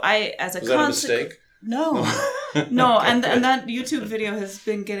 And so was that a mistake? No. No, and that YouTube video has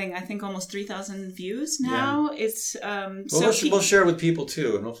been getting, I think, almost 3,000 views now. Yeah. It's we'll share it with people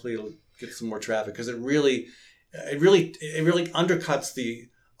too, and hopefully it'll get some more traffic, because it really undercuts the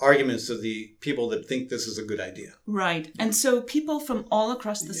arguments of the people that think this is a good idea. Right. And so people from all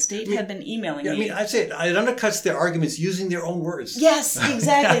across the state have been emailing me. I'd say it undercuts their arguments using their own words. Yes,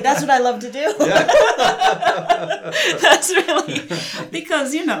 exactly. That's what I love to do. Yeah. That's really,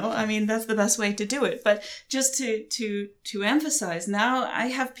 because, that's the best way to do it. But just to emphasize, now I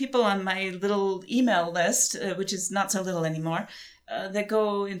have people on my little email list, which is not so little anymore, that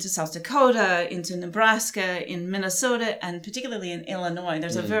go into South Dakota, into Nebraska, in Minnesota, and particularly in Illinois.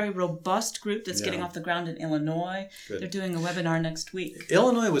 There's a very robust group that's getting off the ground in Illinois. Good. They're doing a webinar next week.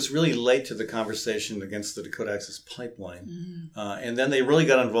 Illinois was really late to the conversation against the Dakota Access Pipeline. And then they really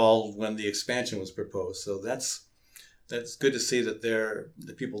got involved when the expansion was proposed. So that's good to see that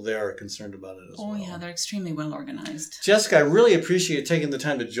the people there are concerned about it as well. Oh, yeah, they're extremely well organized. Jessica, I really appreciate taking the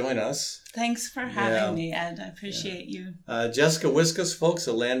time to join us. Thanks for having me, Ed. I appreciate you. Jessica Wiskus, folks,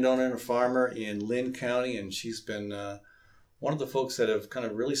 a landowner and a farmer in Lynn County, and she's been one of the folks that have kind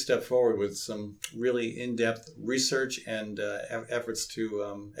of really stepped forward with some really in-depth research and efforts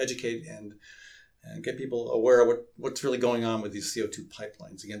to educate and get people aware of what's really going on with these CO2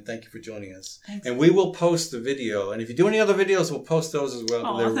 pipelines. Again, thank you for joining us. Thanks. And we will post the video. And if you do any other videos, we'll post those as well.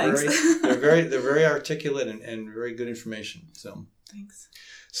 Oh, thanks. They're very articulate and very good information. So thanks.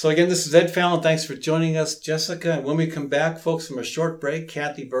 So again, this is Ed Fallon. Thanks for joining us, Jessica. And when we come back, folks, from a short break,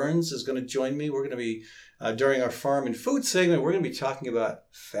 Kathy Byrnes is going to join me. We're going to be, during our farm and food segment, we're going to be talking about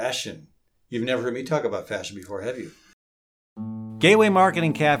fashion. You've never heard me talk about fashion before, have you? Gateway Market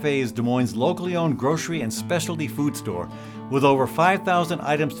and Cafe is Des Moines' locally owned grocery and specialty food store. With over 5,000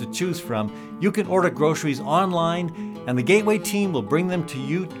 items to choose from, you can order groceries online, and the Gateway team will bring them to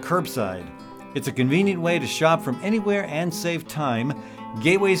you curbside. It's a convenient way to shop from anywhere and save time.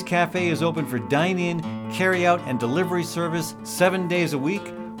 Gateway's Cafe is open for dine-in, carry-out, and delivery service 7 days a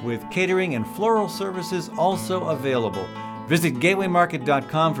week, with catering and floral services also available. Visit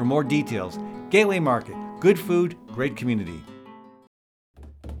gatewaymarket.com for more details. Gateway Market, good food, great community.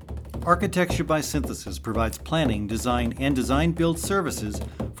 Architecture by Synthesis provides planning, design, and design-build services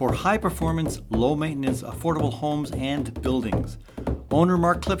for high-performance, low-maintenance, affordable homes and buildings. Owner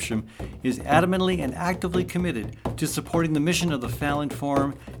Mark Clipsham is adamantly and actively committed to supporting the mission of the Fallon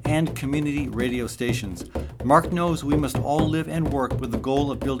Forum and community radio stations. Mark knows we must all live and work with the goal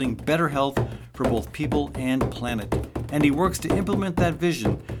of building better health for both people and planet, and he works to implement that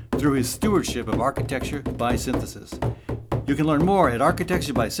vision through his stewardship of Architecture by Synthesis. You can learn more at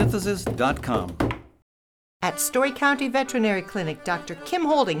architecturebysynthesis.com. At Story County Veterinary Clinic, Dr. Kim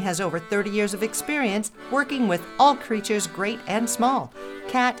Holding has over 30 years of experience working with all creatures great and small.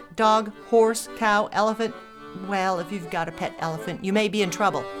 Cat, dog, horse, cow, elephant. Well, if you've got a pet elephant, you may be in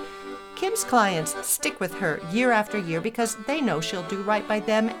trouble. Kim's clients stick with her year after year because they know she'll do right by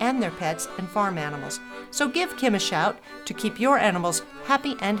them and their pets and farm animals. So give Kim a shout to keep your animals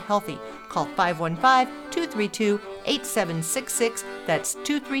happy and healthy. Call 515-232-8766. That's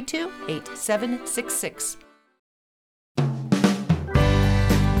 232-8766.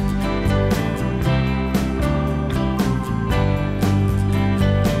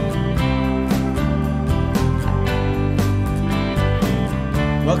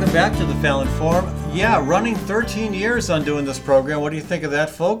 Welcome back to the Fallon Forum. Yeah, running 13 years on doing this program. What do you think of that,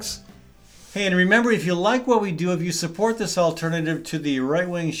 folks? Hey, and remember, if you like what we do, if you support this alternative to the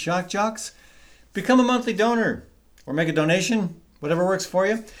right-wing shock jocks, become a monthly donor or make a donation, whatever works for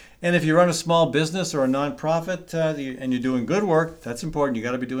you. And if you run a small business or a nonprofit and you're doing good work, that's important. You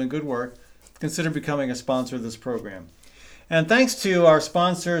got to be doing good work. Consider becoming a sponsor of this program. And thanks to our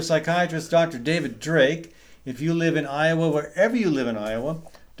sponsor, psychiatrist Dr. David Drake. If you live in Iowa, wherever you live in Iowa,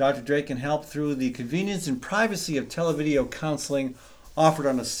 Dr. Drake can help through the convenience and privacy of televideo counseling offered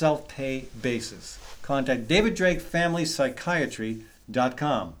on a self-pay basis. Contact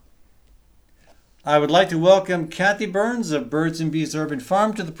daviddrakefamilypsychiatry.com. I would like to welcome Kathy Byrnes of Birds and Bees Urban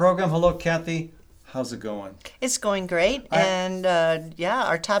Farm to the program. Hello, Kathy. How's it going? It's going great.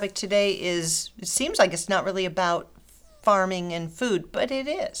 Our topic today is, it seems like it's not really about farming and food, but it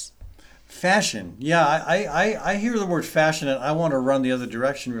is. Fashion. Yeah, I hear the word fashion and I want to run the other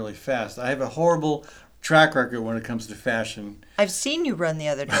direction really fast. I have a horrible track record when it comes to fashion. I've seen you run the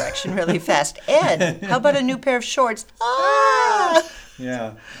other direction really fast. Ed, how about a new pair of shorts? Ah!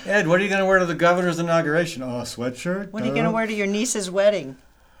 Yeah. Ed, what are you going to wear to the governor's inauguration? Oh, a sweatshirt? What are you going to wear to your niece's wedding?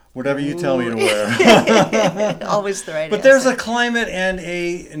 Whatever you tell me to wear. Always the right But answer. there's a climate and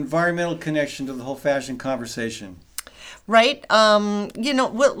a environmental connection to the whole fashion conversation. Right. Well,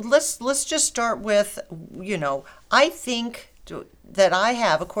 let's just start with, I think that I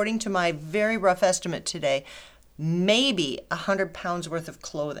have, according to my very rough estimate today, maybe 100 pounds worth of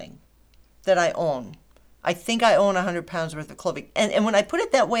clothing that I own. I think I own 100 pounds worth of clothing. And when I put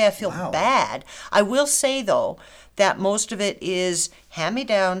it that way, I feel bad. I will say, though, that most of it is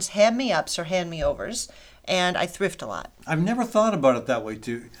hand-me-downs, hand-me-ups, or hand-me-overs, and I thrift a lot. I've never thought about it that way,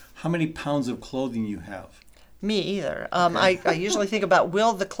 too. How many pounds of clothing you have? Me either. I usually think about,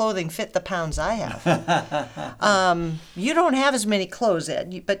 will the clothing fit the pounds I have? You don't have as many clothes,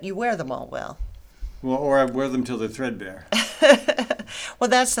 Ed, but you wear them all well. Well, or I wear them till they're threadbare. Well,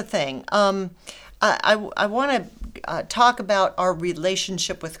 that's the thing. I want to talk about our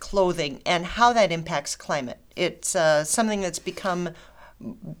relationship with clothing and how that impacts climate. It's something that's become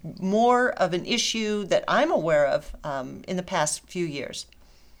more of an issue that I'm aware of in the past few years.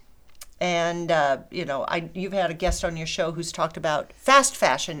 And, you've had a guest on your show who's talked about fast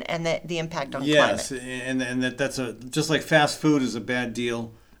fashion and the impact on climate. Yes, and that's just like fast food is a bad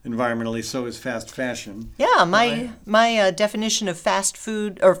deal environmentally, so is fast fashion. Yeah, my definition of fast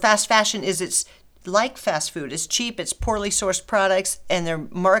food or fast fashion is it's like fast food. It's cheap, it's poorly sourced products, and they're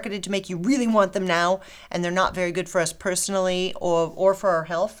marketed to make you really want them now, and they're not very good for us personally or for our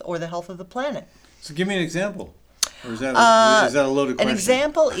health or the health of the planet. So give me an example. Or is that a loaded question? An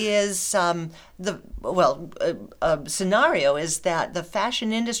example is scenario is that the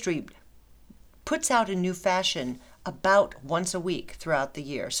fashion industry puts out a new fashion about once a week throughout the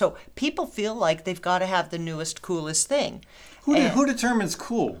year. So people feel like they've got to have the newest, coolest thing. Who determines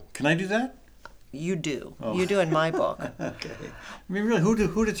cool? Can I do that? You do. Oh. You do in my book. Okay. I mean, really,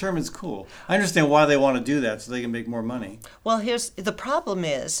 who determines cool? I understand why they want to do that, so they can make more money. Well, here's the problem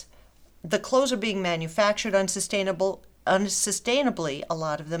is the clothes are being manufactured unsustainably, a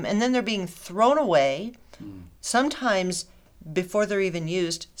lot of them, and then they're being thrown away, sometimes before they're even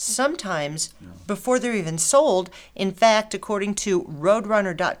used, sometimes before they're even sold. In fact, according to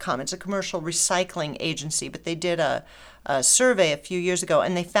Roadrunner.com, it's a commercial recycling agency, but they did a survey a few years ago,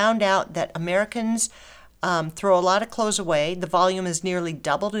 and they found out that Americans throw a lot of clothes away. The volume has nearly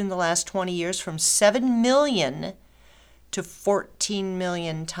doubled in the last 20 years from 7 million to 14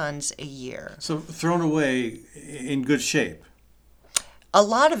 million tons a year. So thrown away in good shape. A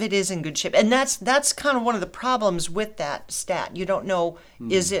lot of it is in good shape. And that's kind of one of the problems with that stat. You don't know,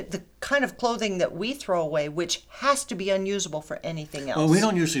 is it the kind of clothing that we throw away, which has to be unusable for anything else? Well, we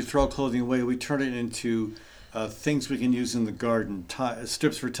don't usually throw clothing away. We turn it into things we can use in the garden,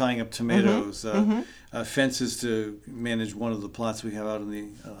 strips for tying up tomatoes, fences to manage one of the plots we have out in the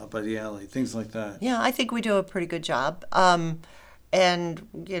by the alley, things like that. Yeah, I think we do a pretty good job. And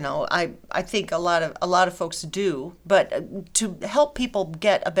I think a lot of folks do. But to help people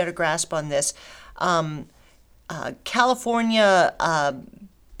get a better grasp on this, California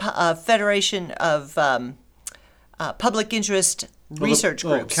Federation of Public Interest Research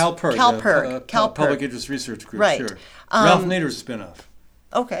Groups. CalPERG. Public Interest Research Group, right. Sure. Ralph Nader's spinoff.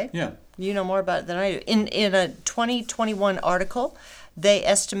 Okay. Yeah. You know more about it than I do. In a 2021 article, they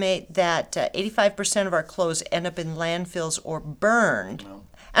estimate that 85% of our clothes end up in landfills or burned. No.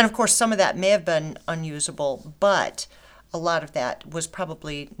 And of course, some of that may have been unusable, but a lot of that was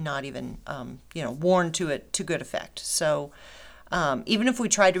probably not even, worn to good effect. So even if we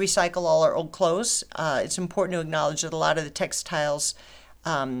tried to recycle all our old clothes, it's important to acknowledge that a lot of the textiles,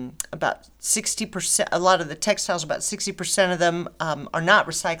 about 60%, a lot of the textiles, about 60% of them are not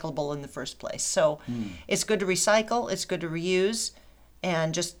recyclable in the first place. So it's good to recycle, it's good to reuse,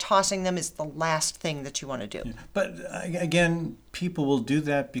 and just tossing them is the last thing that you want to do. Yeah. But again, people will do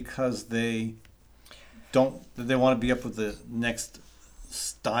that because they want to be up with the next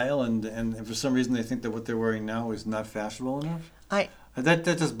style, and for some reason they think that what they're wearing now is not fashionable enough. That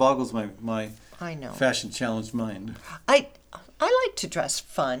just boggles my fashion challenged mind. I like to dress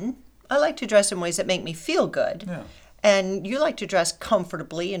fun. I like to dress in ways that make me feel good. Yeah. And you like to dress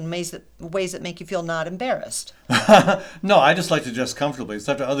comfortably in ways that make you feel not embarrassed. No, I just like to dress comfortably. It's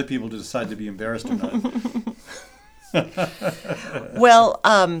up to other people to decide to be embarrassed or not. Well,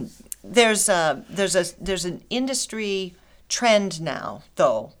 there's an industry trend now,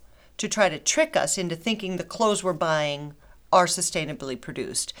 though, to try to trick us into thinking the clothes we're buying are sustainably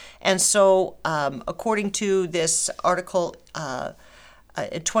produced. And so according to this article,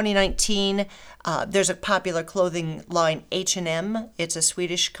 in 2019, there's a popular clothing line, H&M. It's a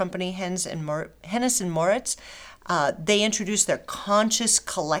Swedish company, Hennes and Mauritz. They introduced their Conscious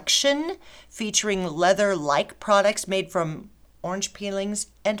Collection, featuring leather-like products made from orange peelings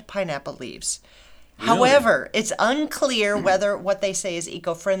and pineapple leaves. Really? However, it's unclear whether what they say is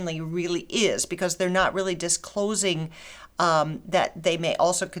eco-friendly really is, because they're not really disclosing that they may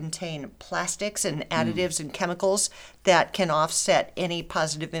also contain plastics and additives and chemicals that can offset any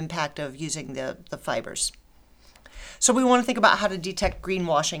positive impact of using the fibers. So we want to think about how to detect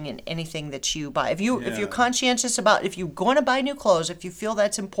greenwashing in anything that you buy. If you're conscientious about, if you're going to buy new clothes, if you feel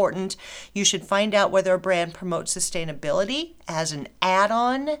that's important, you should find out whether a brand promotes sustainability as an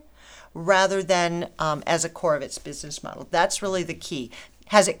add-on rather than as a core of its business model. That's really the key.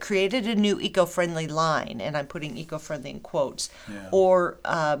 Has it created a new eco-friendly line? And I'm putting eco-friendly in quotes. Yeah. Or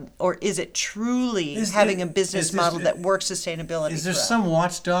is it truly having a business model that works sustainability? Is there some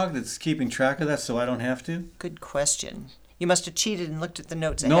watchdog that's keeping track of that so I don't have to? Good question. You must have cheated and looked at the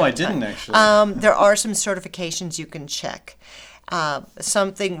notes ahead No, I of time. didn't actually. There are some certifications you can check.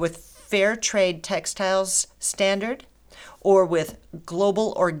 Something with Fair Trade Textiles Standard, or with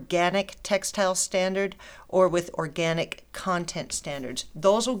Global Organic Textile Standard, or with Organic Content Standards.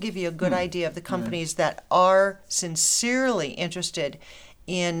 Those will give you a good idea of the companies that are sincerely interested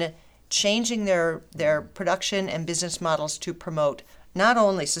in changing their production and business models to promote not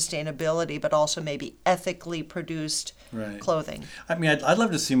only sustainability, but also maybe ethically produced clothing. I mean, I'd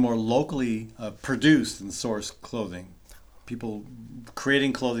love to see more locally produced and sourced clothing. People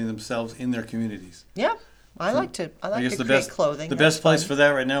creating clothing themselves in their communities. Yeah. I like to create clothing. The best place for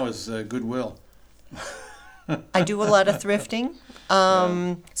that right now is Goodwill. I do a lot of thrifting.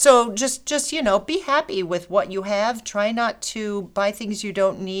 So just be happy with what you have. Try not to buy things you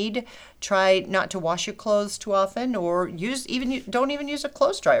don't need. Try not to wash your clothes too often, or don't even use a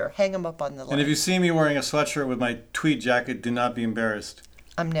clothes dryer. Hang them up on the line. And if you see me wearing a sweatshirt with my tweed jacket, do not be embarrassed.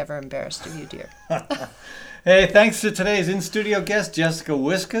 I'm never embarrassed of you, dear. Hey, thanks to today's in-studio guest, Jessica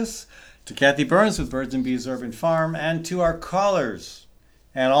Wiskus, to Kathy Byrnes with Birds and Bees Urban Farm, and to our callers,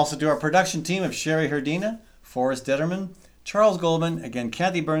 and also to our production team of Sherry Herdina, Forrest Detterman, Charles Goldman, again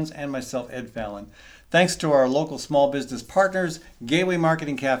Kathy Byrnes, and myself, Ed Fallon. Thanks to our local small business partners, Gateway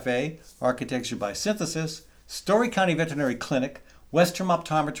Marketing Cafe, Architecture by Synthesis, Story County Veterinary Clinic, Western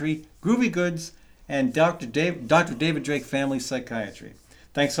Optometry, Groovy Goods, and Dr. David Drake Family Psychiatry.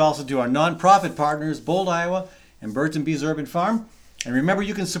 Thanks also to our nonprofit partners, Bold, Iowa, and Birds and Bees Urban Farm. And remember,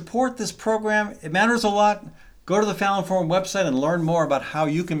 you can support this program. It matters a lot. Go to the Fallon Forum website and learn more about how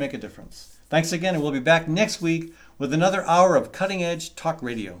you can make a difference. Thanks again, and we'll be back next week with another hour of cutting-edge talk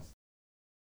radio.